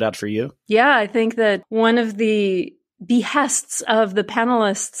sort of stood out for you? Yeah, I think that one of the behests of the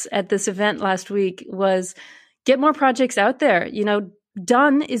panelists at this event last week was get more projects out there.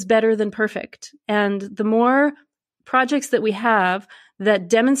 Done is better than perfect. And the more projects that we have that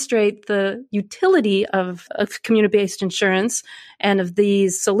demonstrate the utility of community-based insurance and of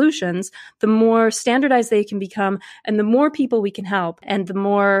these solutions, the more standardized they can become, and the more people we can help, and the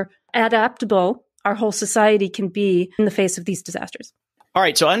more adaptable our whole society can be in the face of these disasters. All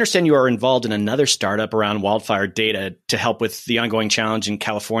right. So I understand you are involved in another startup around wildfire data to help with the ongoing challenge in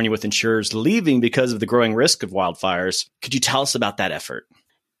California with insurers leaving because of the growing risk of wildfires. Could you tell us about that effort?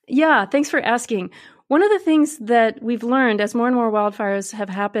 Yeah, thanks for asking. One of the things that we've learned as more and more wildfires have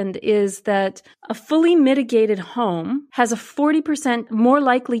happened is that a fully mitigated home has a 40% more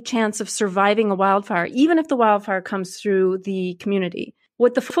likely chance of surviving a wildfire, even if the wildfire comes through the community.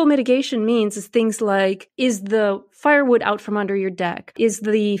 What the full mitigation means is things like, is the firewood out from under your deck? Is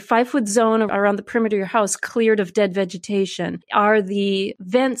the 5-foot zone around the perimeter of your house cleared of dead vegetation? Are the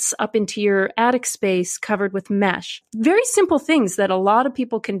vents up into your attic space covered with mesh? Very simple things that a lot of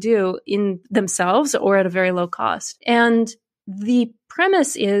people can do in themselves or at a very low cost. And the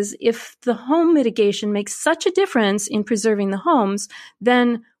premise is if the home mitigation makes such a difference in preserving the homes,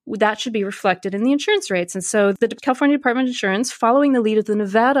 then that should be reflected in the insurance rates. And so the California Department of Insurance, following the lead of the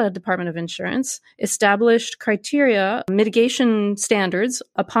Nevada Department of Insurance, established criteria, mitigation standards,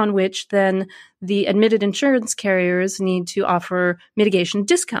 upon which then the admitted insurance carriers need to offer mitigation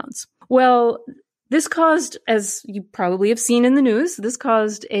discounts. Well, this caused, as you probably have seen in the news, this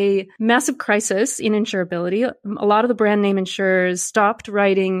caused a massive crisis in insurability. A lot of the brand name insurers stopped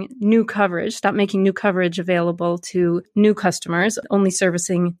writing new coverage, stopped making new coverage available to new customers, only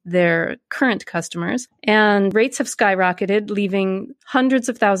servicing their current customers. And rates have skyrocketed, leaving hundreds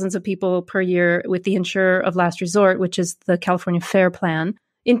of thousands of people per year with the insurer of last resort, which is the California FAIR Plan.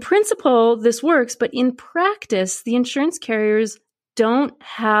 In principle, this works, but in practice, the insurance carriers don't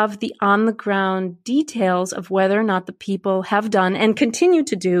have the on-the-ground details of whether or not the people have done and continue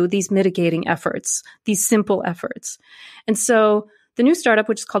to do these mitigating efforts, these simple efforts. And so the new startup,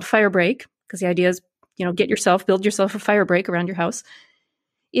 which is called Firebreak, because the idea is, build yourself a fire break around your house,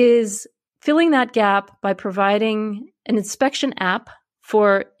 is filling that gap by providing an inspection app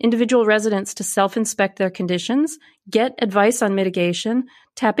for individual residents to self-inspect their conditions, get advice on mitigation,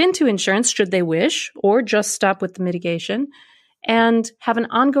 tap into insurance should they wish, or just stop with the mitigation, and have an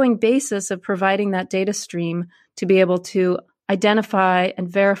ongoing basis of providing that data stream to be able to identify and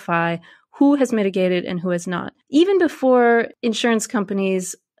verify who has mitigated and who has not. Even before insurance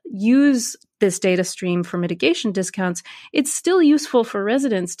companies use this data stream for mitigation discounts, it's still useful for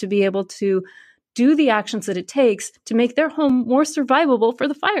residents to be able to do the actions that it takes to make their home more survivable for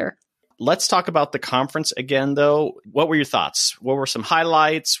the fire. Let's talk about the conference again, though. What were your thoughts? What were some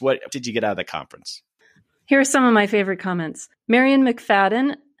highlights? What did you get out of the conference? Here are some of my favorite comments. Marion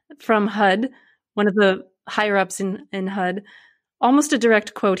McFadden from HUD, one of the higher-ups in HUD, almost a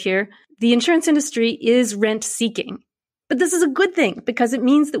direct quote here. The insurance industry is rent-seeking. But this is a good thing because it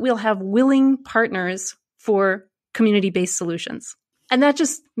means that we'll have willing partners for community-based solutions. And that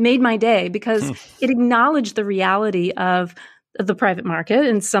just made my day because it acknowledged the reality of the private market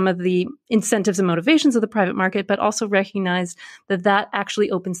and some of the incentives and motivations of the private market, but also recognized that that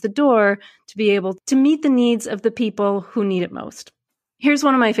actually opens the door to be able to meet the needs of the people who need it most. Here's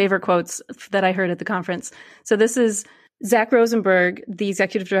one of my favorite quotes that I heard at the conference. So this is Zach Rosenberg, the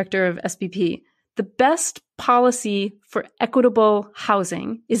executive director of SBP. The best policy for equitable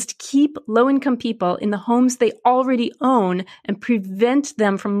housing is to keep low-income people in the homes they already own and prevent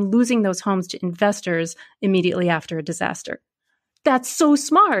them from losing those homes to investors immediately after a disaster. That's so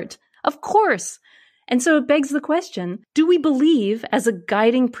smart. Of course. And so it begs the question, do we believe as a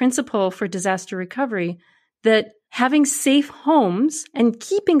guiding principle for disaster recovery that having safe homes and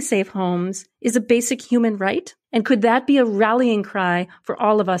keeping safe homes is a basic human right? And could that be a rallying cry for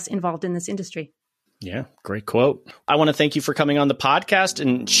all of us involved in this industry? Yeah, great quote. I want to thank you for coming on the podcast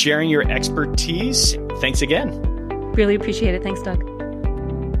and sharing your expertise. Thanks again. Really appreciate it. Thanks, Doug.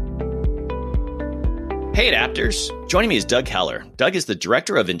 Hey, Adapters. Joining me is Doug Heller. Doug is the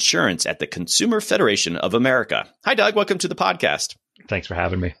Director of Insurance at the Consumer Federation of America. Hi, Doug. Welcome to the podcast. Thanks for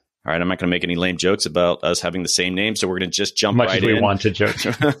having me. All right, I'm not going to make any lame jokes about us having the same name, so we're going to just jump Much right as we in. want to joke.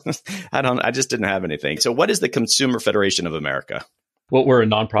 I just didn't have anything. So what is the Consumer Federation of America? Well, we're a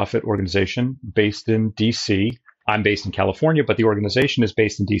nonprofit organization based in D.C. I'm based in California, but the organization is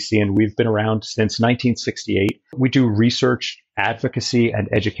based in D.C., and we've been around since 1968. We do research, advocacy, and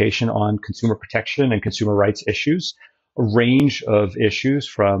education on consumer protection and consumer rights issues, a range of issues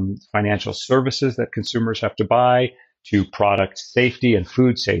from financial services that consumers have to buy to product safety and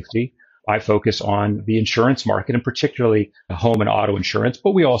food safety. I focus on the insurance market, and particularly home and auto insurance,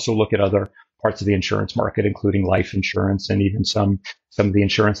 but we also look at other parts of the insurance market, including life insurance and even some of the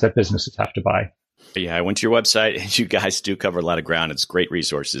insurance that businesses have to buy. Yeah, I went to your website and you guys do cover a lot of ground. It's great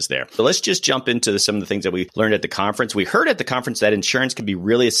resources there. So let's just jump into some of the things that we learned at the conference. We heard at the conference that insurance can be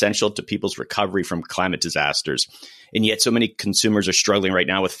really essential to people's recovery from climate disasters. And yet so many consumers are struggling right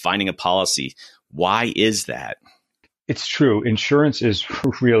now with finding a policy. Why is that? It's true. Insurance is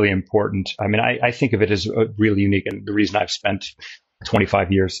really important. I mean, I think of it as really unique. And the reason I've spent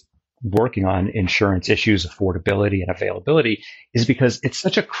 25 years working on insurance issues, affordability and availability, is because it's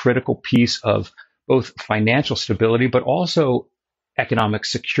such a critical piece of both financial stability, but also economic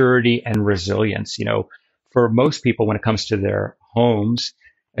security and resilience. You know, for most people, when it comes to their homes,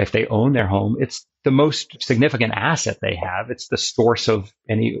 if they own their home, it's the most significant asset they have. It's the source of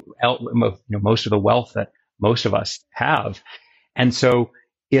most of the wealth that most of us have. And so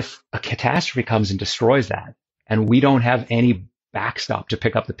if a catastrophe comes and destroys that, and we don't have any backstop to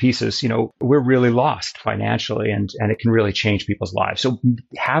pick up the pieces, we're really lost financially, and it can really change people's lives. So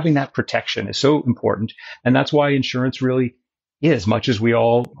having that protection is so important. And that's why insurance really is, much as we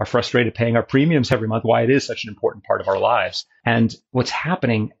all are frustrated paying our premiums every month, why it is such an important part of our lives. And what's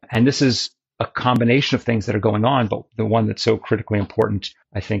happening, and this is a combination of things that are going on, but the one that's so critically important,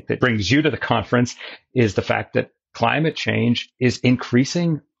 I think, that brings you to the conference is the fact that climate change is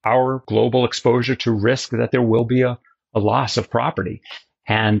increasing our global exposure to risk that there will be a loss of property.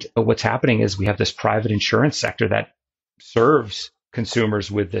 And what's happening is we have this private insurance sector that serves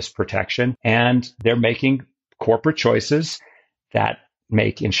consumers with this protection, and they're making corporate choices that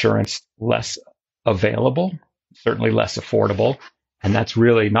make insurance less available, certainly less affordable. And that's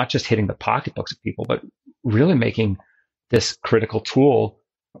really not just hitting the pocketbooks of people, but really making this critical tool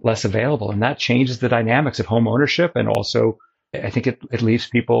less available. And that changes the dynamics of home ownership. And also, I think it leaves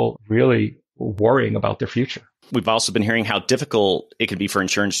people really worrying about their future. We've also been hearing how difficult it can be for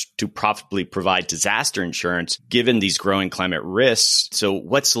insurance to profitably provide disaster insurance given these growing climate risks. So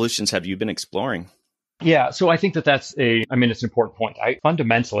what solutions have you been exploring? Yeah, so I think it's an important point.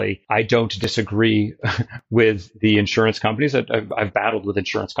 Fundamentally, I don't disagree with the insurance companies. I've battled with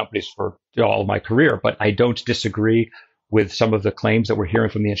insurance companies for all of my career, but I don't disagree with some of the claims that we're hearing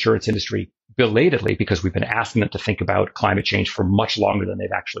from the insurance industry belatedly, because we've been asking them to think about climate change for much longer than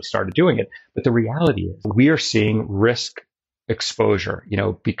they've actually started doing it. But the reality is we are seeing risk exposure,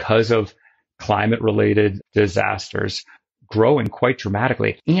 because of climate-related disasters growing quite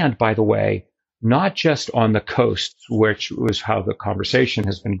dramatically. And by the way, not just on the coasts, which was how the conversation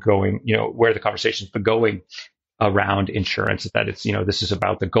has been going, where the conversation has been going around insurance, that it's, this is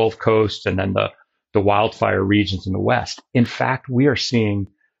about the Gulf Coast and then the wildfire regions in the West. In fact, we are seeing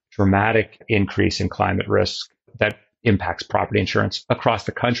dramatic increase in climate risk that impacts property insurance across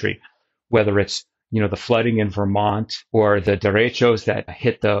the country, whether it's, the flooding in Vermont or the derechos that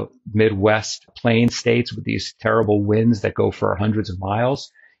hit the Midwest plain states with these terrible winds that go for hundreds of miles.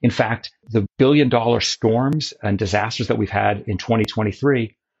 In fact, the billion-dollar storms and disasters that we've had in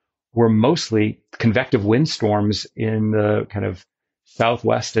 2023 were mostly convective windstorms in the kind of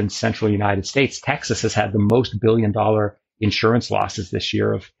Southwest and central United States. Texas has had the most billion-dollar insurance losses this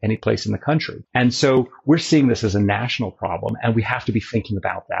year of any place in the country. And so we're seeing this as a national problem, and we have to be thinking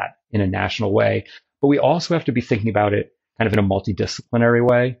about that in a national way. But we also have to be thinking about it kind of in a multidisciplinary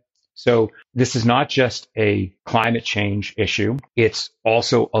way. So this is not just a climate change issue. It's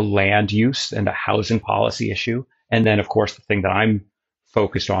also a land use and a housing policy issue. And then, of course, the thing that I'm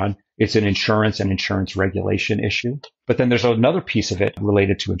focused on, it's an insurance and insurance regulation issue. But then there's another piece of it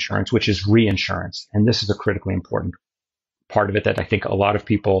related to insurance, which is reinsurance. And this is a critically important part of it that I think a lot of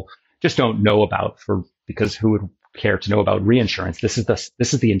people just don't know about, because who would care to know about reinsurance? This is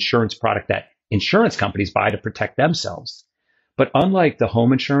the insurance product that insurance companies buy to protect themselves. But unlike the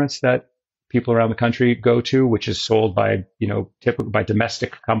home insurance that people around the country go to, which is sold by, typically by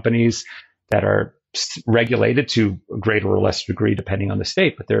domestic companies that are regulated to a greater or less degree depending on the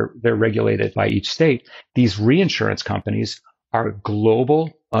state, but they're regulated by each state. These reinsurance companies are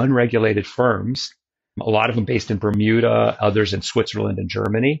global, unregulated firms, a lot of them based in Bermuda, others in Switzerland and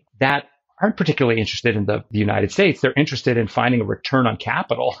Germany, that aren't particularly interested in the United States. They're interested in finding a return on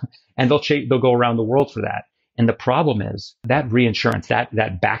capital, and they'll go around the world for that. And the problem is that reinsurance,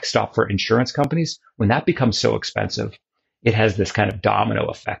 that backstop for insurance companies, when that becomes so expensive, it has this kind of domino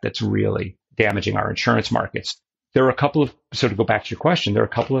effect that's really damaging our insurance markets. There are a couple of, so to go back to your question, there are a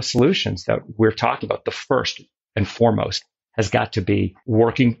couple of solutions that we're talking about. The first and foremost has got to be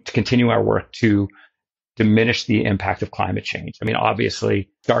working to continue our work to diminish the impact of climate change. I mean, obviously,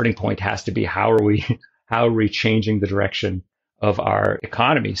 starting point has to be how are we changing the direction of our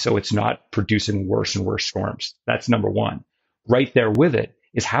economy so it's not producing worse and worse storms. That's number one. Right there with it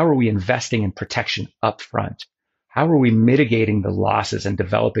is how are we investing in protection up front? How are we mitigating the losses and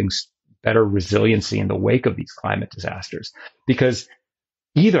developing better resiliency in the wake of these climate disasters? Because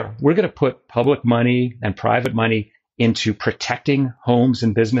either we're going to put public money and private money into protecting homes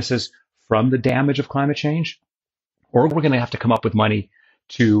and businesses from the damage of climate change, or we're going to have to come up with money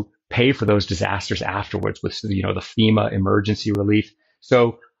to pay for those disasters afterwards with, the FEMA emergency relief.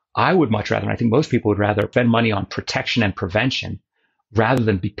 So I would much rather, and I think most people would rather, spend money on protection and prevention rather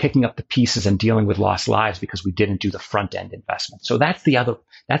than be picking up the pieces and dealing with lost lives because we didn't do the front end investment. So that's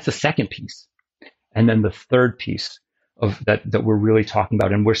the second piece. And then the third piece of that we're really talking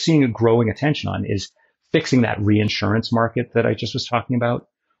about, and we're seeing a growing attention on, is fixing that reinsurance market that I just was talking about.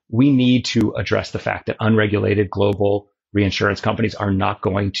 We need to address the fact that unregulated global reinsurance companies are not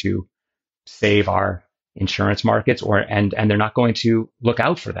going to save our insurance markets, and they're not going to look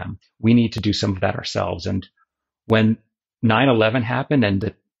out for them. We need to do some of that ourselves. And when 9/11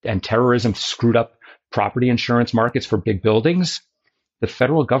 happened and terrorism screwed up property insurance markets for big buildings, the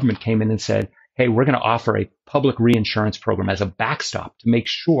federal government came in and said, hey, we're going to offer a public reinsurance program as a backstop to make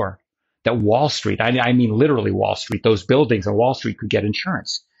sure that Wall Street, I mean literally Wall Street, those buildings on Wall Street could get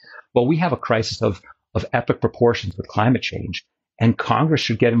insurance. Well, we have a crisis of epic proportions with climate change, and Congress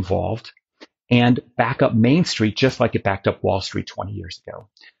should get involved and back up Main Street just like it backed up Wall Street 20 years ago.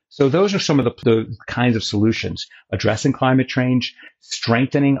 So those are some of the kinds of solutions: addressing climate change,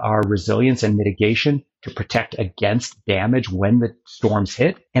 strengthening our resilience and mitigation to protect against damage when the storms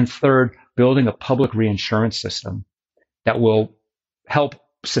hit, and third, building a public reinsurance system that will help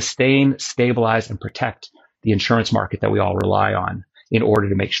sustain, stabilize, and protect the insurance market that we all rely on in order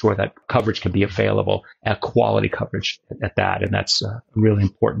to make sure that coverage can be available at quality coverage at that. And that's a really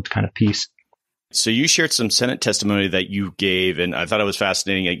important kind of piece. So you shared some Senate testimony that you gave, and I thought it was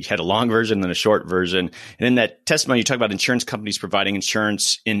fascinating. You had a long version and a short version. And in that testimony, you talk about insurance companies providing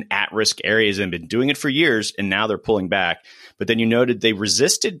insurance in at-risk areas and been doing it for years, and now they're pulling back. But then you noted they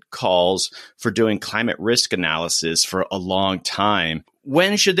resisted calls for doing climate risk analysis for a long time.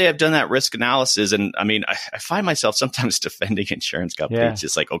 When should they have done that risk analysis? And I mean, I find myself sometimes defending insurance companies. Yeah.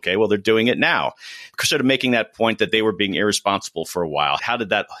 Just like, okay, well, they're doing it now. Sort of making that point that they were being irresponsible for a while. How did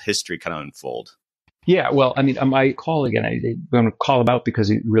that history kind of unfold? Yeah, well, I mean, my colleague, and I'm going to call him out because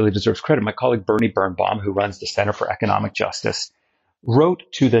he really deserves credit, my colleague Bernie Birnbaum, who runs the Center for Economic Justice, wrote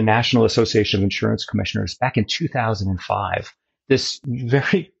to the National Association of Insurance Commissioners back in 2005 this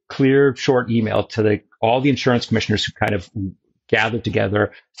very clear, short email to all the insurance commissioners who kind of gathered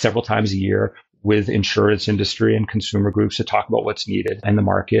together several times a year with insurance industry and consumer groups to talk about what's needed in the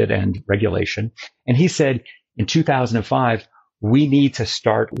market and regulation. And he said in 2005, we need to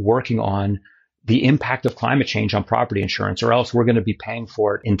start working on the impact of climate change on property insurance, or else we're going to be paying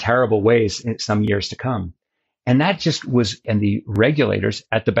for it in terrible ways in some years to come. And that just was, and the regulators,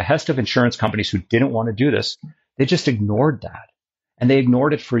 at the behest of insurance companies who didn't want to do this, they just ignored that. And they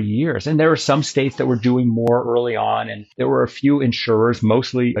ignored it for years. And there were some states that were doing more early on. And there were a few insurers,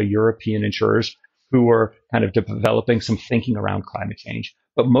 mostly European insurers, who were kind of developing some thinking around climate change.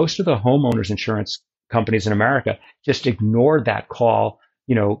 But most of the homeowners insurance companies in America just ignored that call,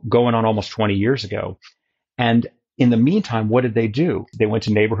 going on almost 20 years ago. And in the meantime, what did they do? They went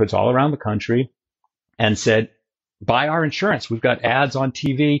to neighborhoods all around the country and said, buy our insurance. We've got ads on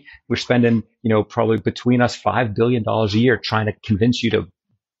TV. We're spending, probably between us $5 billion a year trying to convince you to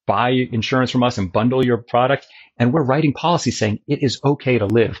buy insurance from us and bundle your product. And we're writing policies saying it is okay to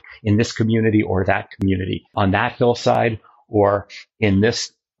live in this community or that community, on that hillside or in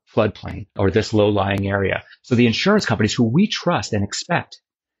this floodplain or this low-lying area. So the insurance companies who we trust and expect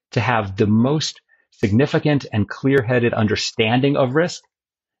to have the most significant and clear-headed understanding of risk,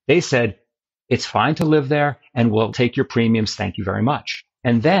 they said, it's fine to live there and we'll take your premiums. Thank you very much.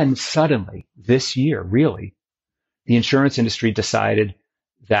 And then suddenly this year, really, the insurance industry decided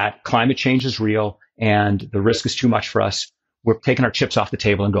that climate change is real and the risk is too much for us. We're taking our chips off the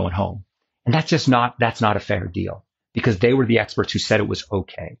table and going home. And that's not a fair deal, because they were the experts who said it was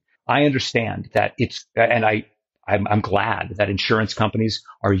okay. I understand that I'm glad that insurance companies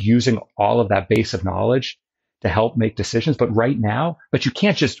are using all of that base of knowledge to help make decisions. But you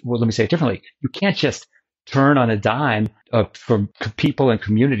can't just, let me say it differently. You can't just turn on a dime from people and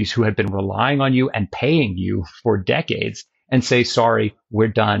communities who had been relying on you and paying you for decades and say, sorry, we're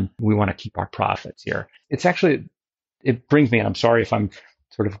done. We want to keep our profits here. It brings me, and I'm sorry if I'm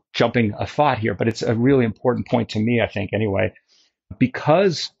sort of jumping a thought here, but it's a really important point to me, I think, anyway,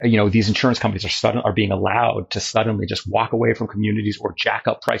 because, these insurance companies are being allowed to suddenly just walk away from communities or jack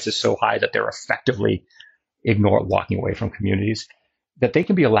up prices so high that they're effectively walking away from communities, that they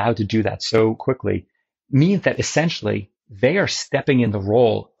can be allowed to do that so quickly, means that essentially they are stepping in the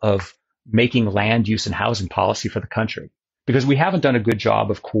role of making land use and housing policy for the country. Because we haven't done a good job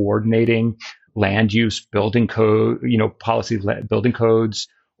of coordinating land use, building code, building codes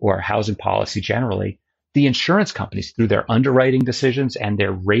or housing policy generally. The insurance companies, through their underwriting decisions and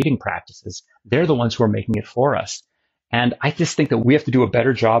their rating practices, they're the ones who are making it for us. And I just think that we have to do a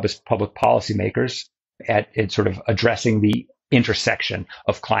better job as public policymakers at sort of addressing the intersection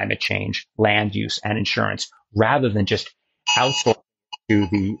of climate change, land use, and insurance, rather than just outsourcing to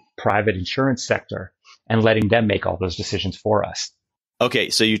the private insurance sector and letting them make all those decisions for us. Okay,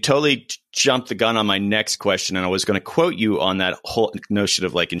 so you totally jumped the gun on my next question, and I was going to quote you on that whole notion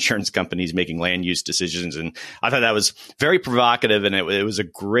of like insurance companies making land use decisions, and I thought that was very provocative, and it was a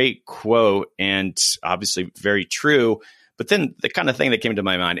great quote, and obviously very true. But then the kind of thing that came to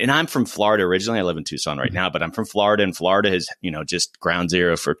my mind, and I'm from Florida originally. I live in Tucson right now, but I'm from Florida, and Florida is, just ground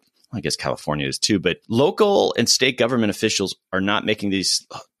zero for, I guess California is too, but local and state government officials are not making these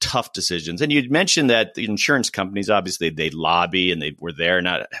tough decisions. And you mentioned that the insurance companies, obviously they lobby and they were there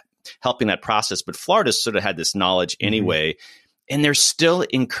not helping that process, but Florida sort of had this knowledge anyway, and they're still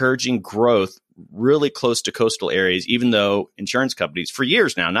encouraging growth really close to coastal areas, even though insurance companies for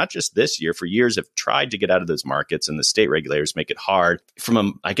years now, not just this year, for years have tried to get out of those markets, and the state regulators make it hard.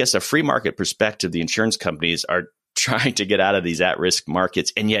 From a free market perspective, the insurance companies are trying to get out of these at-risk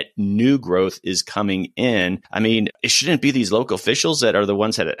markets, and yet new growth is coming in. I mean, it shouldn't be these local officials that are the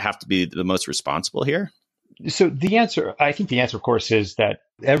ones that have to be the most responsible here? So I think the answer, of course, is that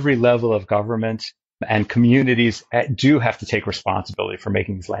every level of government and communities do have to take responsibility for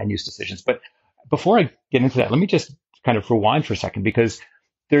making these land use decisions. But before I get into that, let me just kind of rewind for a second, because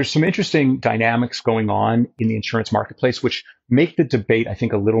there's some interesting dynamics going on in the insurance marketplace, which make the debate, I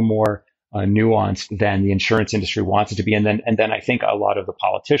think, a little more nuanced than the insurance industry wants it to be. And then I think a lot of the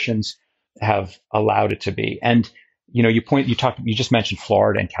politicians have allowed it to be. And, you just mentioned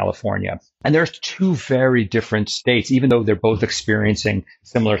Florida and California, and there's two very different states, even though they're both experiencing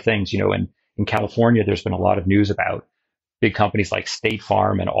similar things. In California, there's been a lot of news about big companies like State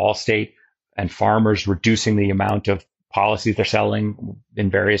Farm and Allstate and farmers reducing the amount of policies they're selling in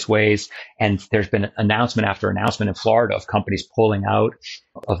various ways. And there's been announcement after announcement in Florida of companies pulling out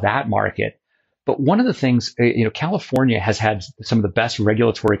of that market. But one of the things, California has had some of the best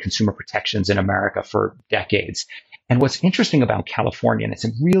regulatory consumer protections in America for decades. And what's interesting about California, and it's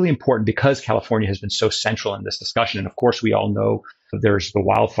really important because California has been so central in this discussion, and of course we all know there's the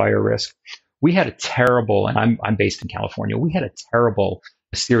wildfire risk. We had a terrible, and I'm based in California, we had a terrible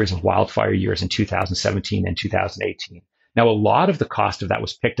series of wildfire years in 2017 and 2018. Now, a lot of the cost of that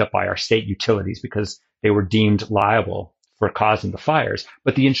was picked up by our state utilities because they were deemed liable for causing the fires.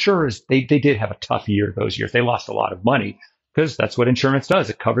 But the insurers, they did have a tough year those years. They lost a lot of money because that's what insurance does.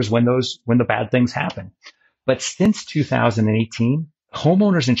 It covers when the bad things happen. But since 2018,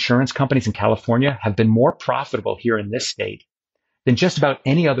 homeowners insurance companies in California have been more profitable here in this state than just about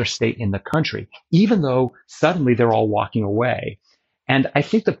any other state in the country, even though suddenly they're all walking away. And I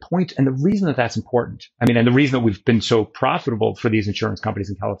think the point and the reason that that's important, and the reason that we've been so profitable for these insurance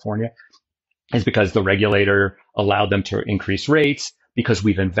companies in California is because the regulator allowed them to increase rates, because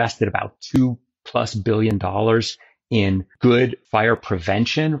we've invested about $2+ billion in good fire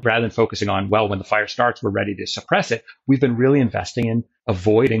prevention rather than focusing on, well, when the fire starts, we're ready to suppress it. We've been really investing in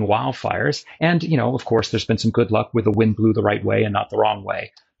avoiding wildfires. And, of course, there's been some good luck where the wind blew the right way and not the wrong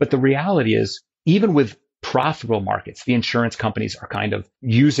way. But the reality is, even with profitable markets, the insurance companies are kind of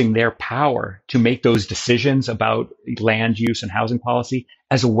using their power to make those decisions about land use and housing policy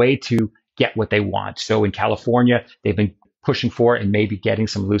as a way to get what they want. So in California, they've been pushing for it and maybe getting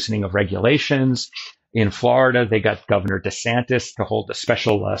some loosening of regulations. In Florida, they got Governor DeSantis to hold a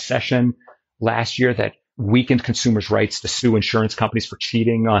special session last year that weakened consumers' rights to sue insurance companies for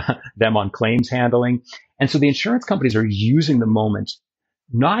cheating them on claims handling. And so the insurance companies are using the moment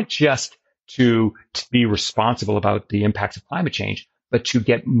not just to be responsible about the impacts of climate change, but to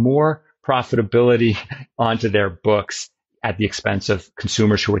get more profitability onto their books at the expense of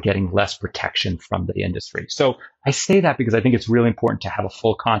consumers who are getting less protection from the industry. So I say that because I think it's really important to have a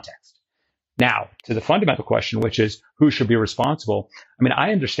full context. Now, to the fundamental question, which is who should be responsible? I mean,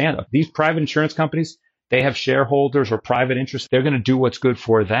 I understand that these private insurance companies, they have shareholders or private interests. They're going to do what's good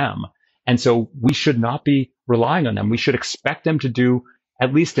for them. And so we should not be relying on them. We should expect them to do,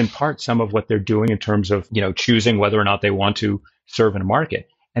 at least in part, some of what they're doing in terms of, choosing whether or not they want to serve in a market.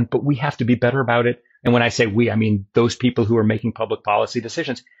 But we have to be better about it. And when I say we, I mean those people who are making public policy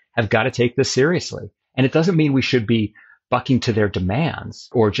decisions have got to take this seriously. And it doesn't mean we should be bucking to their demands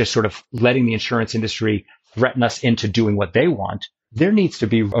or just sort of letting the insurance industry threaten us into doing what they want. There needs to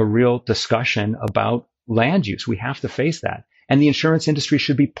be a real discussion about land use. We have to face that. And the insurance industry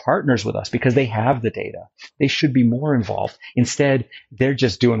should be partners with us because they have the data. They should be more involved. Instead, they're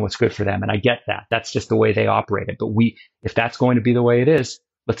just doing what's good for them. And I get that. That's just the way they operate it. But if that's going to be the way it is,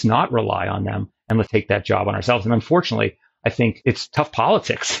 let's not rely on them and let's take that job on ourselves. And unfortunately, I think it's tough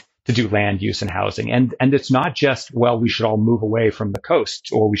politics to do land use and housing. And it's not just, well, we should all move away from the coast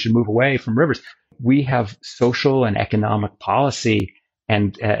or we should move away from rivers. We have social and economic policy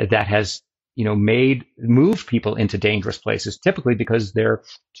and that has moved people into dangerous places, typically because they're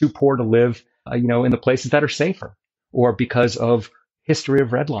too poor to live, in the places that are safer or because of history of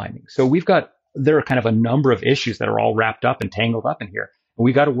redlining. So there are kind of a number of issues that are all wrapped up and tangled up in here.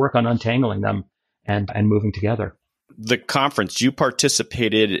 We got to work on untangling them and moving together. The conference, you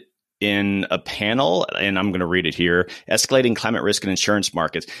participated in a panel, and I'm going to read it here, Escalating Climate Risk in Insurance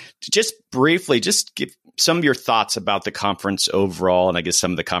Markets. Just briefly, just give some of your thoughts about the conference overall, and I guess some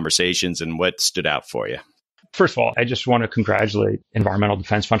of the conversations and what stood out for you. First of all, I just want to congratulate Environmental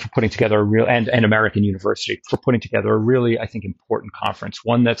Defense Fund for putting together and American University for putting together a really, I think, important conference,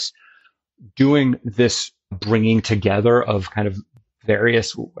 one that's doing this bringing together of kind of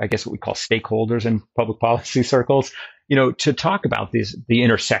various, I guess what we call stakeholders in public policy circles, to talk about the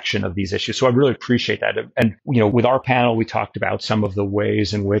intersection of these issues. So I really appreciate that. And, with our panel, we talked about some of the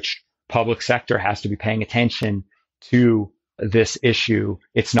ways in which public sector has to be paying attention to this issue.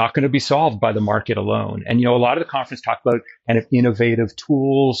 It's not going to be solved by the market alone. And, a lot of the conference talked about kind of innovative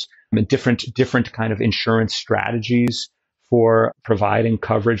tools and different kind of insurance strategies for providing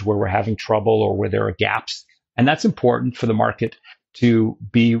coverage where we're having trouble or where there are gaps. And that's important for the market to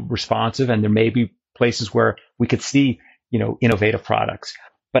be responsive. And there may be places where we could see, innovative products.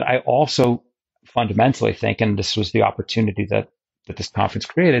 But I also fundamentally think, and this was the opportunity that this conference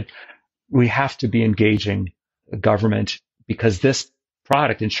created, we have to be engaging the government because this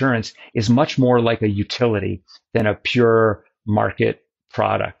product, insurance, is much more like a utility than a pure market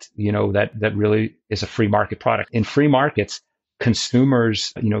product, that really is a free market product. In free markets,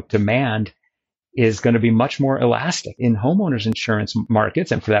 consumers, demand is going to be much more elastic. In homeowners insurance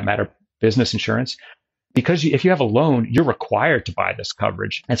markets, and for that matter, business insurance, because if you have a loan, you're required to buy this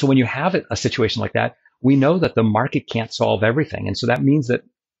coverage. And so when you have a situation like that, we know that the market can't solve everything. And so that means that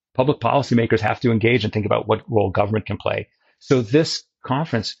public policymakers have to engage and think about what role government can play. So this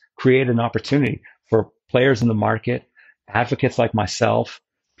conference created an opportunity for players in the market, advocates like myself,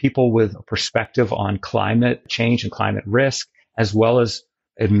 people with a perspective on climate change and climate risk, as well as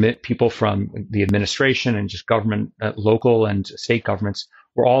people from the administration and just government, local and state governments.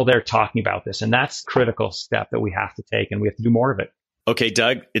 We're all there talking about this. And that's a critical step that we have to take, and we have to do more of it. Okay,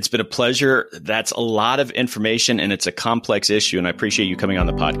 Doug, it's been a pleasure. That's a lot of information, and it's a complex issue, and I appreciate you coming on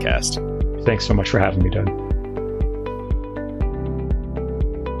the podcast. Thanks so much for having me, Doug.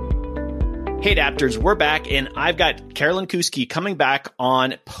 Hey, Adapters, we're back, and I've got Carolyn Kuski coming back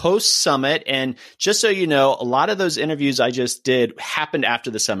on post-summit. And just so you know, a lot of those interviews I just did happened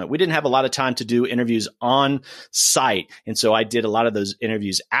after the summit. We didn't have a lot of time to do interviews on site, and so I did a lot of those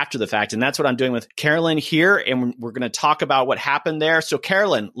interviews after the fact. And that's what I'm doing with Carolyn here, and we're going to talk about what happened there. So,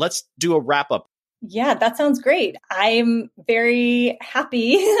 Carolyn, let's do a wrap-up. Yeah, that sounds great. I'm very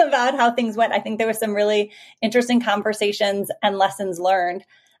happy about how things went. I think there were some really interesting conversations and lessons learned.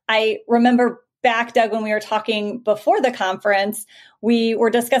 I remember back, Doug, when we were talking before the conference, we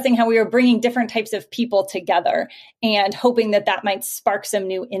were discussing how we were bringing different types of people together and hoping that that might spark some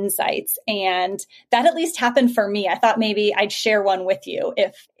new insights. And that at least happened for me. I thought maybe I'd share one with you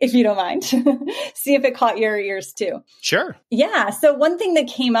if you don't mind. See if it caught your ears too. Sure. Yeah. So one thing that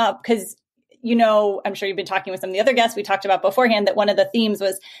came up, because I'm sure you've been talking with some of the other guests we talked about beforehand, that one of the themes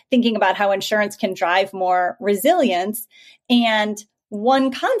was thinking about how insurance can drive more resilience. And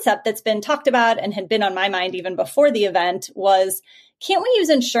one concept that's been talked about and had been on my mind even before the event was, can't we use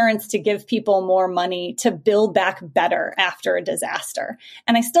insurance to give people more money to build back better after a disaster?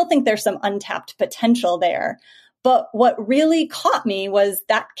 And I still think there's some untapped potential there. But what really caught me was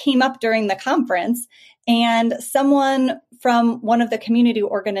that came up during the conference, and someone from one of the community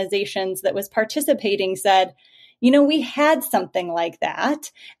organizations that was participating said, we had something like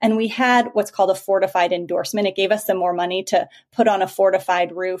that, and we had what's called a fortified endorsement. It gave us some more money to put on a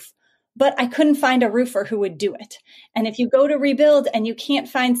fortified roof, but I couldn't find a roofer who would do it. And if you go to rebuild and you can't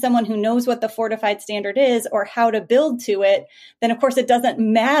find someone who knows what the fortified standard is or how to build to it, then of course it doesn't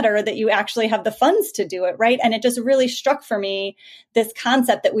matter that you actually have the funds to do it, right? And it just really struck for me this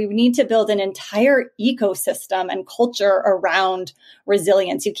concept that we need to build an entire ecosystem and culture around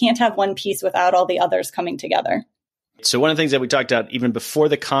resilience. You can't have one piece without all the others coming together. So one of the things that we talked about even before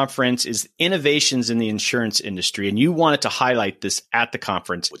the conference is innovations in the insurance industry. And you wanted to highlight this at the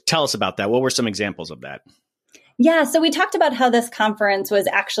conference. Tell us about that. What were some examples of that? Yeah, so we talked about how this conference was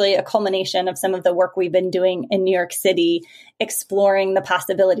actually a culmination of some of the work we've been doing in New York City, exploring the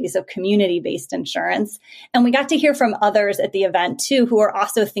possibilities of community-based insurance. And we got to hear from others at the event too, who are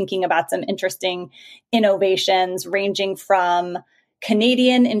also thinking about some interesting innovations, ranging from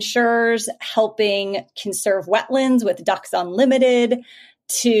Canadian insurers helping conserve wetlands with Ducks Unlimited,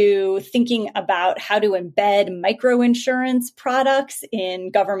 to thinking about how to embed microinsurance products in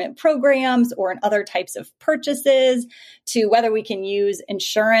government programs or in other types of purchases, to whether we can use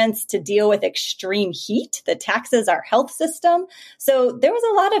insurance to deal with extreme heat that taxes our health system. So there was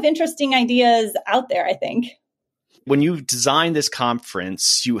a lot of interesting ideas out there, I think. When you designed this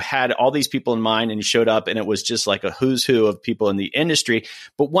conference, you had all these people in mind and you showed up and it was just like a who's who of people in the industry.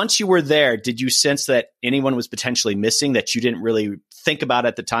 But once you were there, did you sense that anyone was potentially missing that you didn't really think about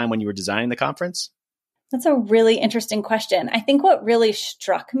at the time when you were designing the conference? That's a really interesting question. I think what really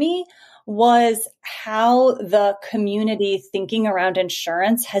struck me was how the community thinking around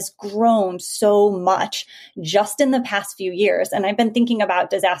insurance has grown so much just in the past few years. And I've been thinking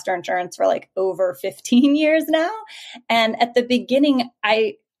about disaster insurance for like over 15 years now. And at the beginning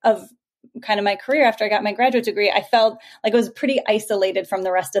of kind of my career after I got my graduate degree, I felt like it was pretty isolated from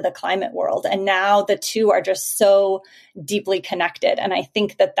the rest of the climate world. And now the two are just so deeply connected. And I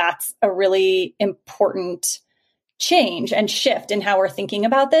think that that's a really important change and shift in how we're thinking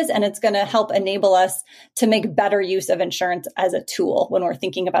about this. And it's going to help enable us to make better use of insurance as a tool when we're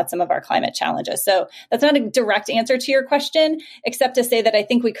thinking about some of our climate challenges. So that's not a direct answer to your question, except to say that I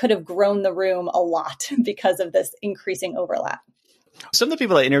think we could have grown the room a lot because of this increasing overlap. Some of the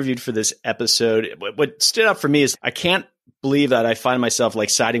people I interviewed for this episode, what stood out for me is I can't believe that I find myself like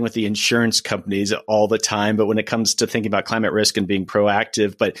siding with the insurance companies all the time. But when it comes to thinking about climate risk and being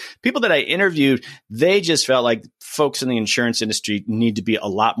proactive, but people that I interviewed, they just felt like folks in the insurance industry need to be a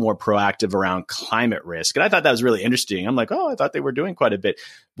lot more proactive around climate risk. And I thought that was really interesting. I'm like, I thought they were doing quite a bit.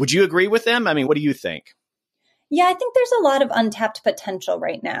 Would you agree with them? I mean, what do you think? Yeah, I think there's a lot of untapped potential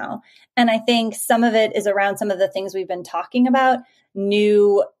right now. And I think some of it is around some of the things we've been talking about,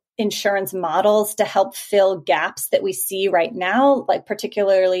 new insurance models to help fill gaps that we see right now, like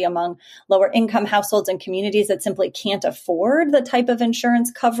particularly among lower income households and communities that simply can't afford the type of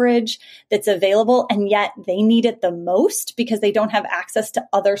insurance coverage that's available. And yet they need it the most because they don't have access to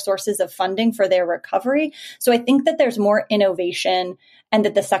other sources of funding for their recovery. So I think that there's more innovation and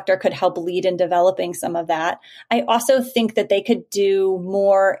that the sector could help lead in developing some of that. I also think that they could do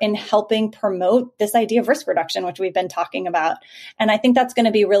more in helping promote this idea of risk reduction, which we've been talking about. And I think that's going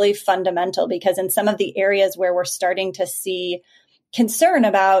to be really fundamental because in some of the areas where we're starting to see concern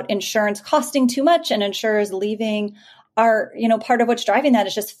about insurance costing too much and insurers leaving are, part of what's driving that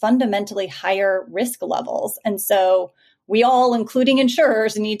is just fundamentally higher risk levels. And so we all, including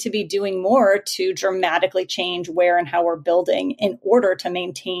insurers, need to be doing more to dramatically change where and how we're building in order to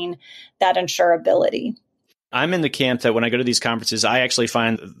maintain that insurability. I'm in the camp that when I go to these conferences, I actually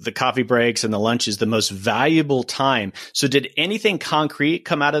find the coffee breaks and the lunches the most valuable time. So did anything concrete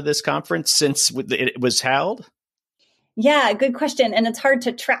come out of this conference since it was held? Yeah, good question. And it's hard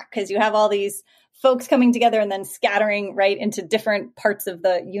to track because you have all these folks coming together and then scattering right into different parts of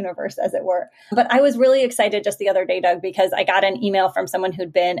the universe, as it were. But I was really excited just the other day, Doug, because I got an email from someone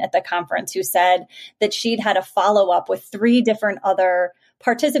who'd been at the conference who said that she'd had a follow-up with 3 different other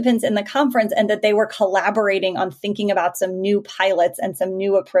participants in the conference and that they were collaborating on thinking about some new pilots and some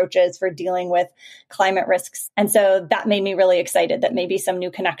new approaches for dealing with climate risks. And so that made me really excited that maybe some new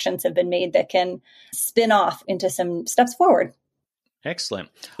connections have been made that can spin off into some steps forward. Excellent.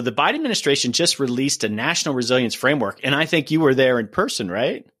 The Biden administration just released a national resilience framework, and I think you were there in person,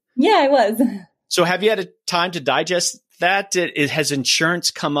 right? Yeah, I was. So have you had a time to digest that? Has insurance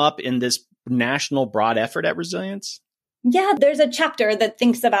come up in this national broad effort at resilience? Yeah, there's a chapter that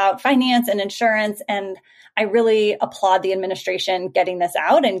thinks about finance and insurance, and I really applaud the administration getting this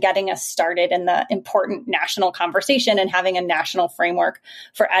out and getting us started in the important national conversation and having a national framework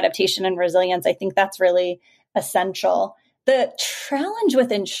for adaptation and resilience. I think that's really essential. The challenge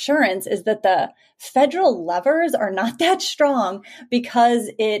with insurance is that the federal levers are not that strong because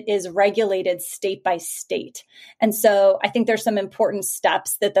it is regulated state by state. And so I think there's some important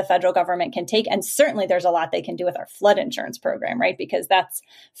steps that the federal government can take. And certainly there's a lot they can do with our flood insurance program, right? Because that's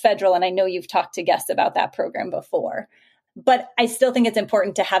federal. And I know you've talked to guests about that program before. But I still think it's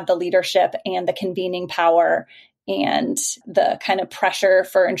important to have the leadership and the convening power and the kind of pressure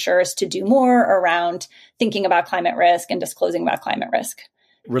for insurers to do more around thinking about climate risk and disclosing about climate risk.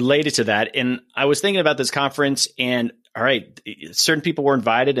 Related to that, and I was thinking about this conference, and all right, certain people were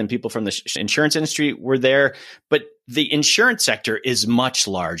invited and people from the insurance industry were there, but the insurance sector is much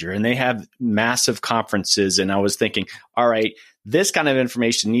larger and they have massive conferences. And I was thinking, all right, this kind of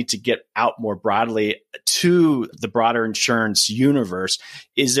information needs to get out more broadly to the broader insurance universe.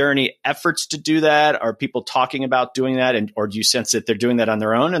 Is there any efforts to do that? Are people talking about doing that? And or do you sense that they're doing that on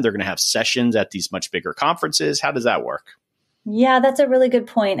their own and they're going to have sessions at these much bigger conferences? How does that work? Yeah, that's a really good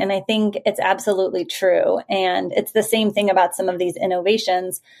point. And I think it's absolutely true. And it's the same thing about some of these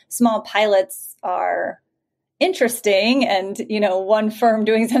innovations. Small pilots are interesting and, one firm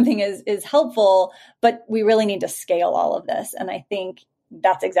doing something is helpful, but we really need to scale all of this. And I think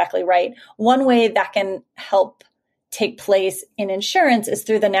that's exactly right. One way that can help take place in insurance is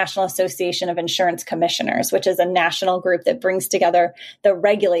through the National Association of Insurance Commissioners, which is a national group that brings together the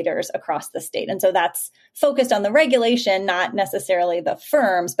regulators across the state. And so that's focused on the regulation, not necessarily the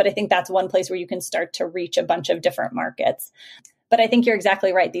firms, but I think that's one place where you can start to reach a bunch of different markets. But I think you're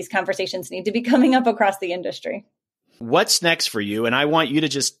exactly right. These conversations need to be coming up across the industry. What's next for you? And I want you to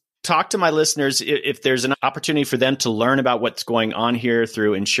just talk to my listeners if there's an opportunity for them to learn about what's going on here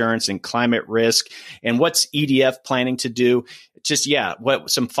through insurance and climate risk and what's EDF planning to do. Just, what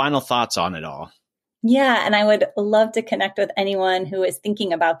some final thoughts on it all. Yeah, and I would love to connect with anyone who is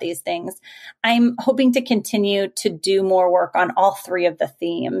thinking about these things. I'm hoping to continue to do more work on all 3 of the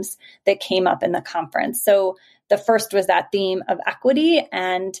themes that came up in the conference. So the first was that theme of equity,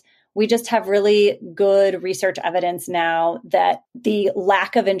 and we just have really good research evidence now that the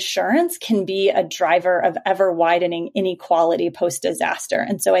lack of insurance can be a driver of ever widening inequality post-disaster.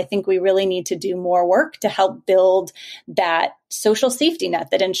 And so I think we really need to do more work to help build that social safety net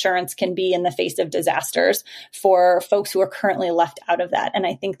that insurance can be in the face of disasters for folks who are currently left out of that. And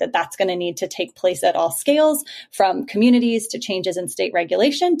I think that that's going to need to take place at all scales, from communities to changes in state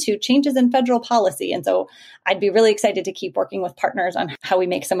regulation to changes in federal policy. And so I'd be really excited to keep working with partners on how we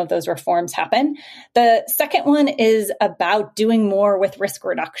make some of those reforms happen. The second one is about doing more with risk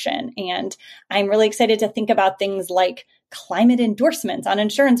reduction. And I'm really excited to think about things like climate endorsements on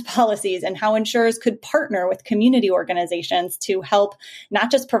insurance policies and how insurers could partner with community organizations to help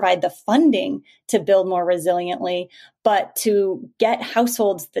not just provide the funding to build more resiliently, but to get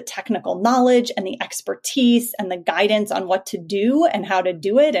households the technical knowledge and the expertise and the guidance on what to do and how to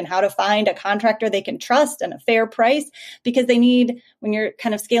do it and how to find a contractor they can trust and a fair price, because they need, when you're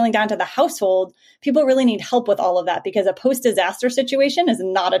kind of scaling down to the household, people really need help with all of that, because a post-disaster situation is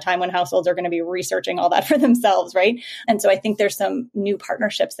not a time when households are going to be researching all that for themselves, right? And so I think there's some new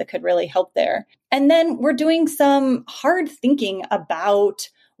partnerships that could really help there. And then we're doing some hard thinking about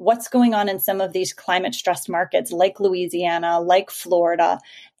what's going on in some of these climate stressed markets like Louisiana, like Florida,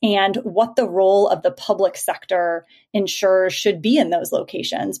 and what the role of the public sector insurers should be in those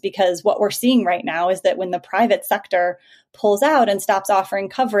locations. Because what we're seeing right now is that when the private sector pulls out and stops offering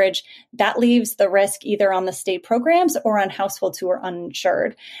coverage, that leaves the risk either on the state programs or on households who are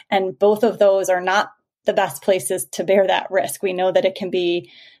uninsured. And both of those are not the best places to bear that risk. We know that it can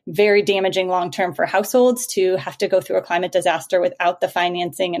be very damaging long-term for households to have to go through a climate disaster without the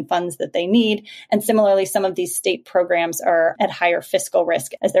financing and funds that they need. And similarly, some of these state programs are at higher fiscal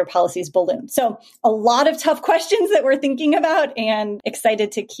risk as their policies balloon. So a lot of tough questions that we're thinking about and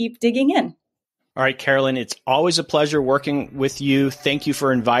excited to keep digging in. All right, Carolyn, it's always a pleasure working with you. Thank you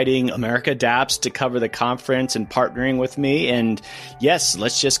for inviting America Adapts to cover the conference and partnering with me. And yes,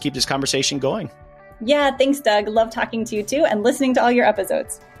 let's just keep this conversation going. Yeah, thanks, Doug. Love talking to you too and listening to all your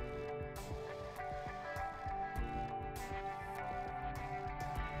episodes.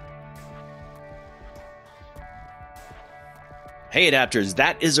 Hey, Adapters,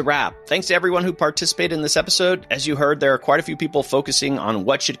 that is a wrap. Thanks to everyone who participated in this episode. As you heard, there are quite a few people focusing on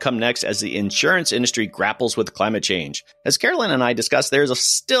what should come next as the insurance industry grapples with climate change. As Carolyn and I discussed, there's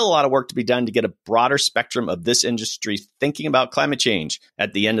still a lot of work to be done to get a broader spectrum of this industry thinking about climate change.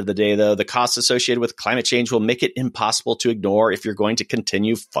 At the end of the day, though, the costs associated with climate change will make it impossible to ignore if you're going to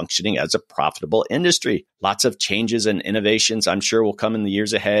continue functioning as a profitable industry. Lots of changes and innovations I'm sure will come in the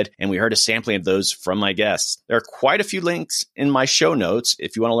years ahead, and we heard a sampling of those from my guests. There are quite a few links in my show notes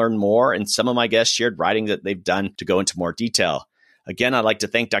if you want to learn more, and some of my guests shared writing that they've done to go into more detail. Again, I'd like to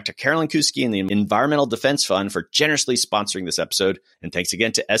thank Dr. Carolyn Kuski and the Environmental Defense Fund for generously sponsoring this episode, and thanks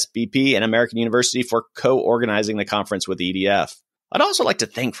again to SBP and American University for co-organizing the conference with EDF. I'd also like to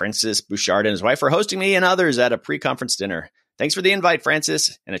thank Francis Bouchard and his wife for hosting me and others at a pre-conference dinner. Thanks for the invite,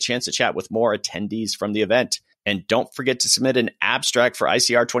 Francis, and a chance to chat with more attendees from the event. And don't forget to submit an abstract for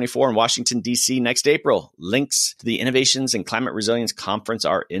ICR 24 in Washington, D.C. next April. Links to the Innovations in Climate Resilience Conference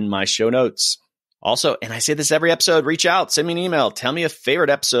are in my show notes. Also, and I say this every episode, reach out, send me an email, tell me a favorite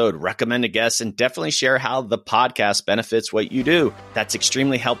episode, recommend a guest, and definitely share how the podcast benefits what you do. That's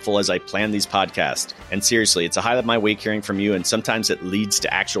extremely helpful as I plan these podcasts. And seriously, it's a highlight of my week hearing from you, and sometimes it leads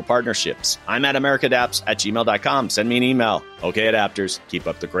to actual partnerships. I'm at americaadapts@gmail.com. Send me an email. Okay, Adapters, keep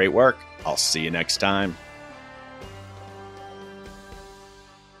up the great work. I'll see you next time.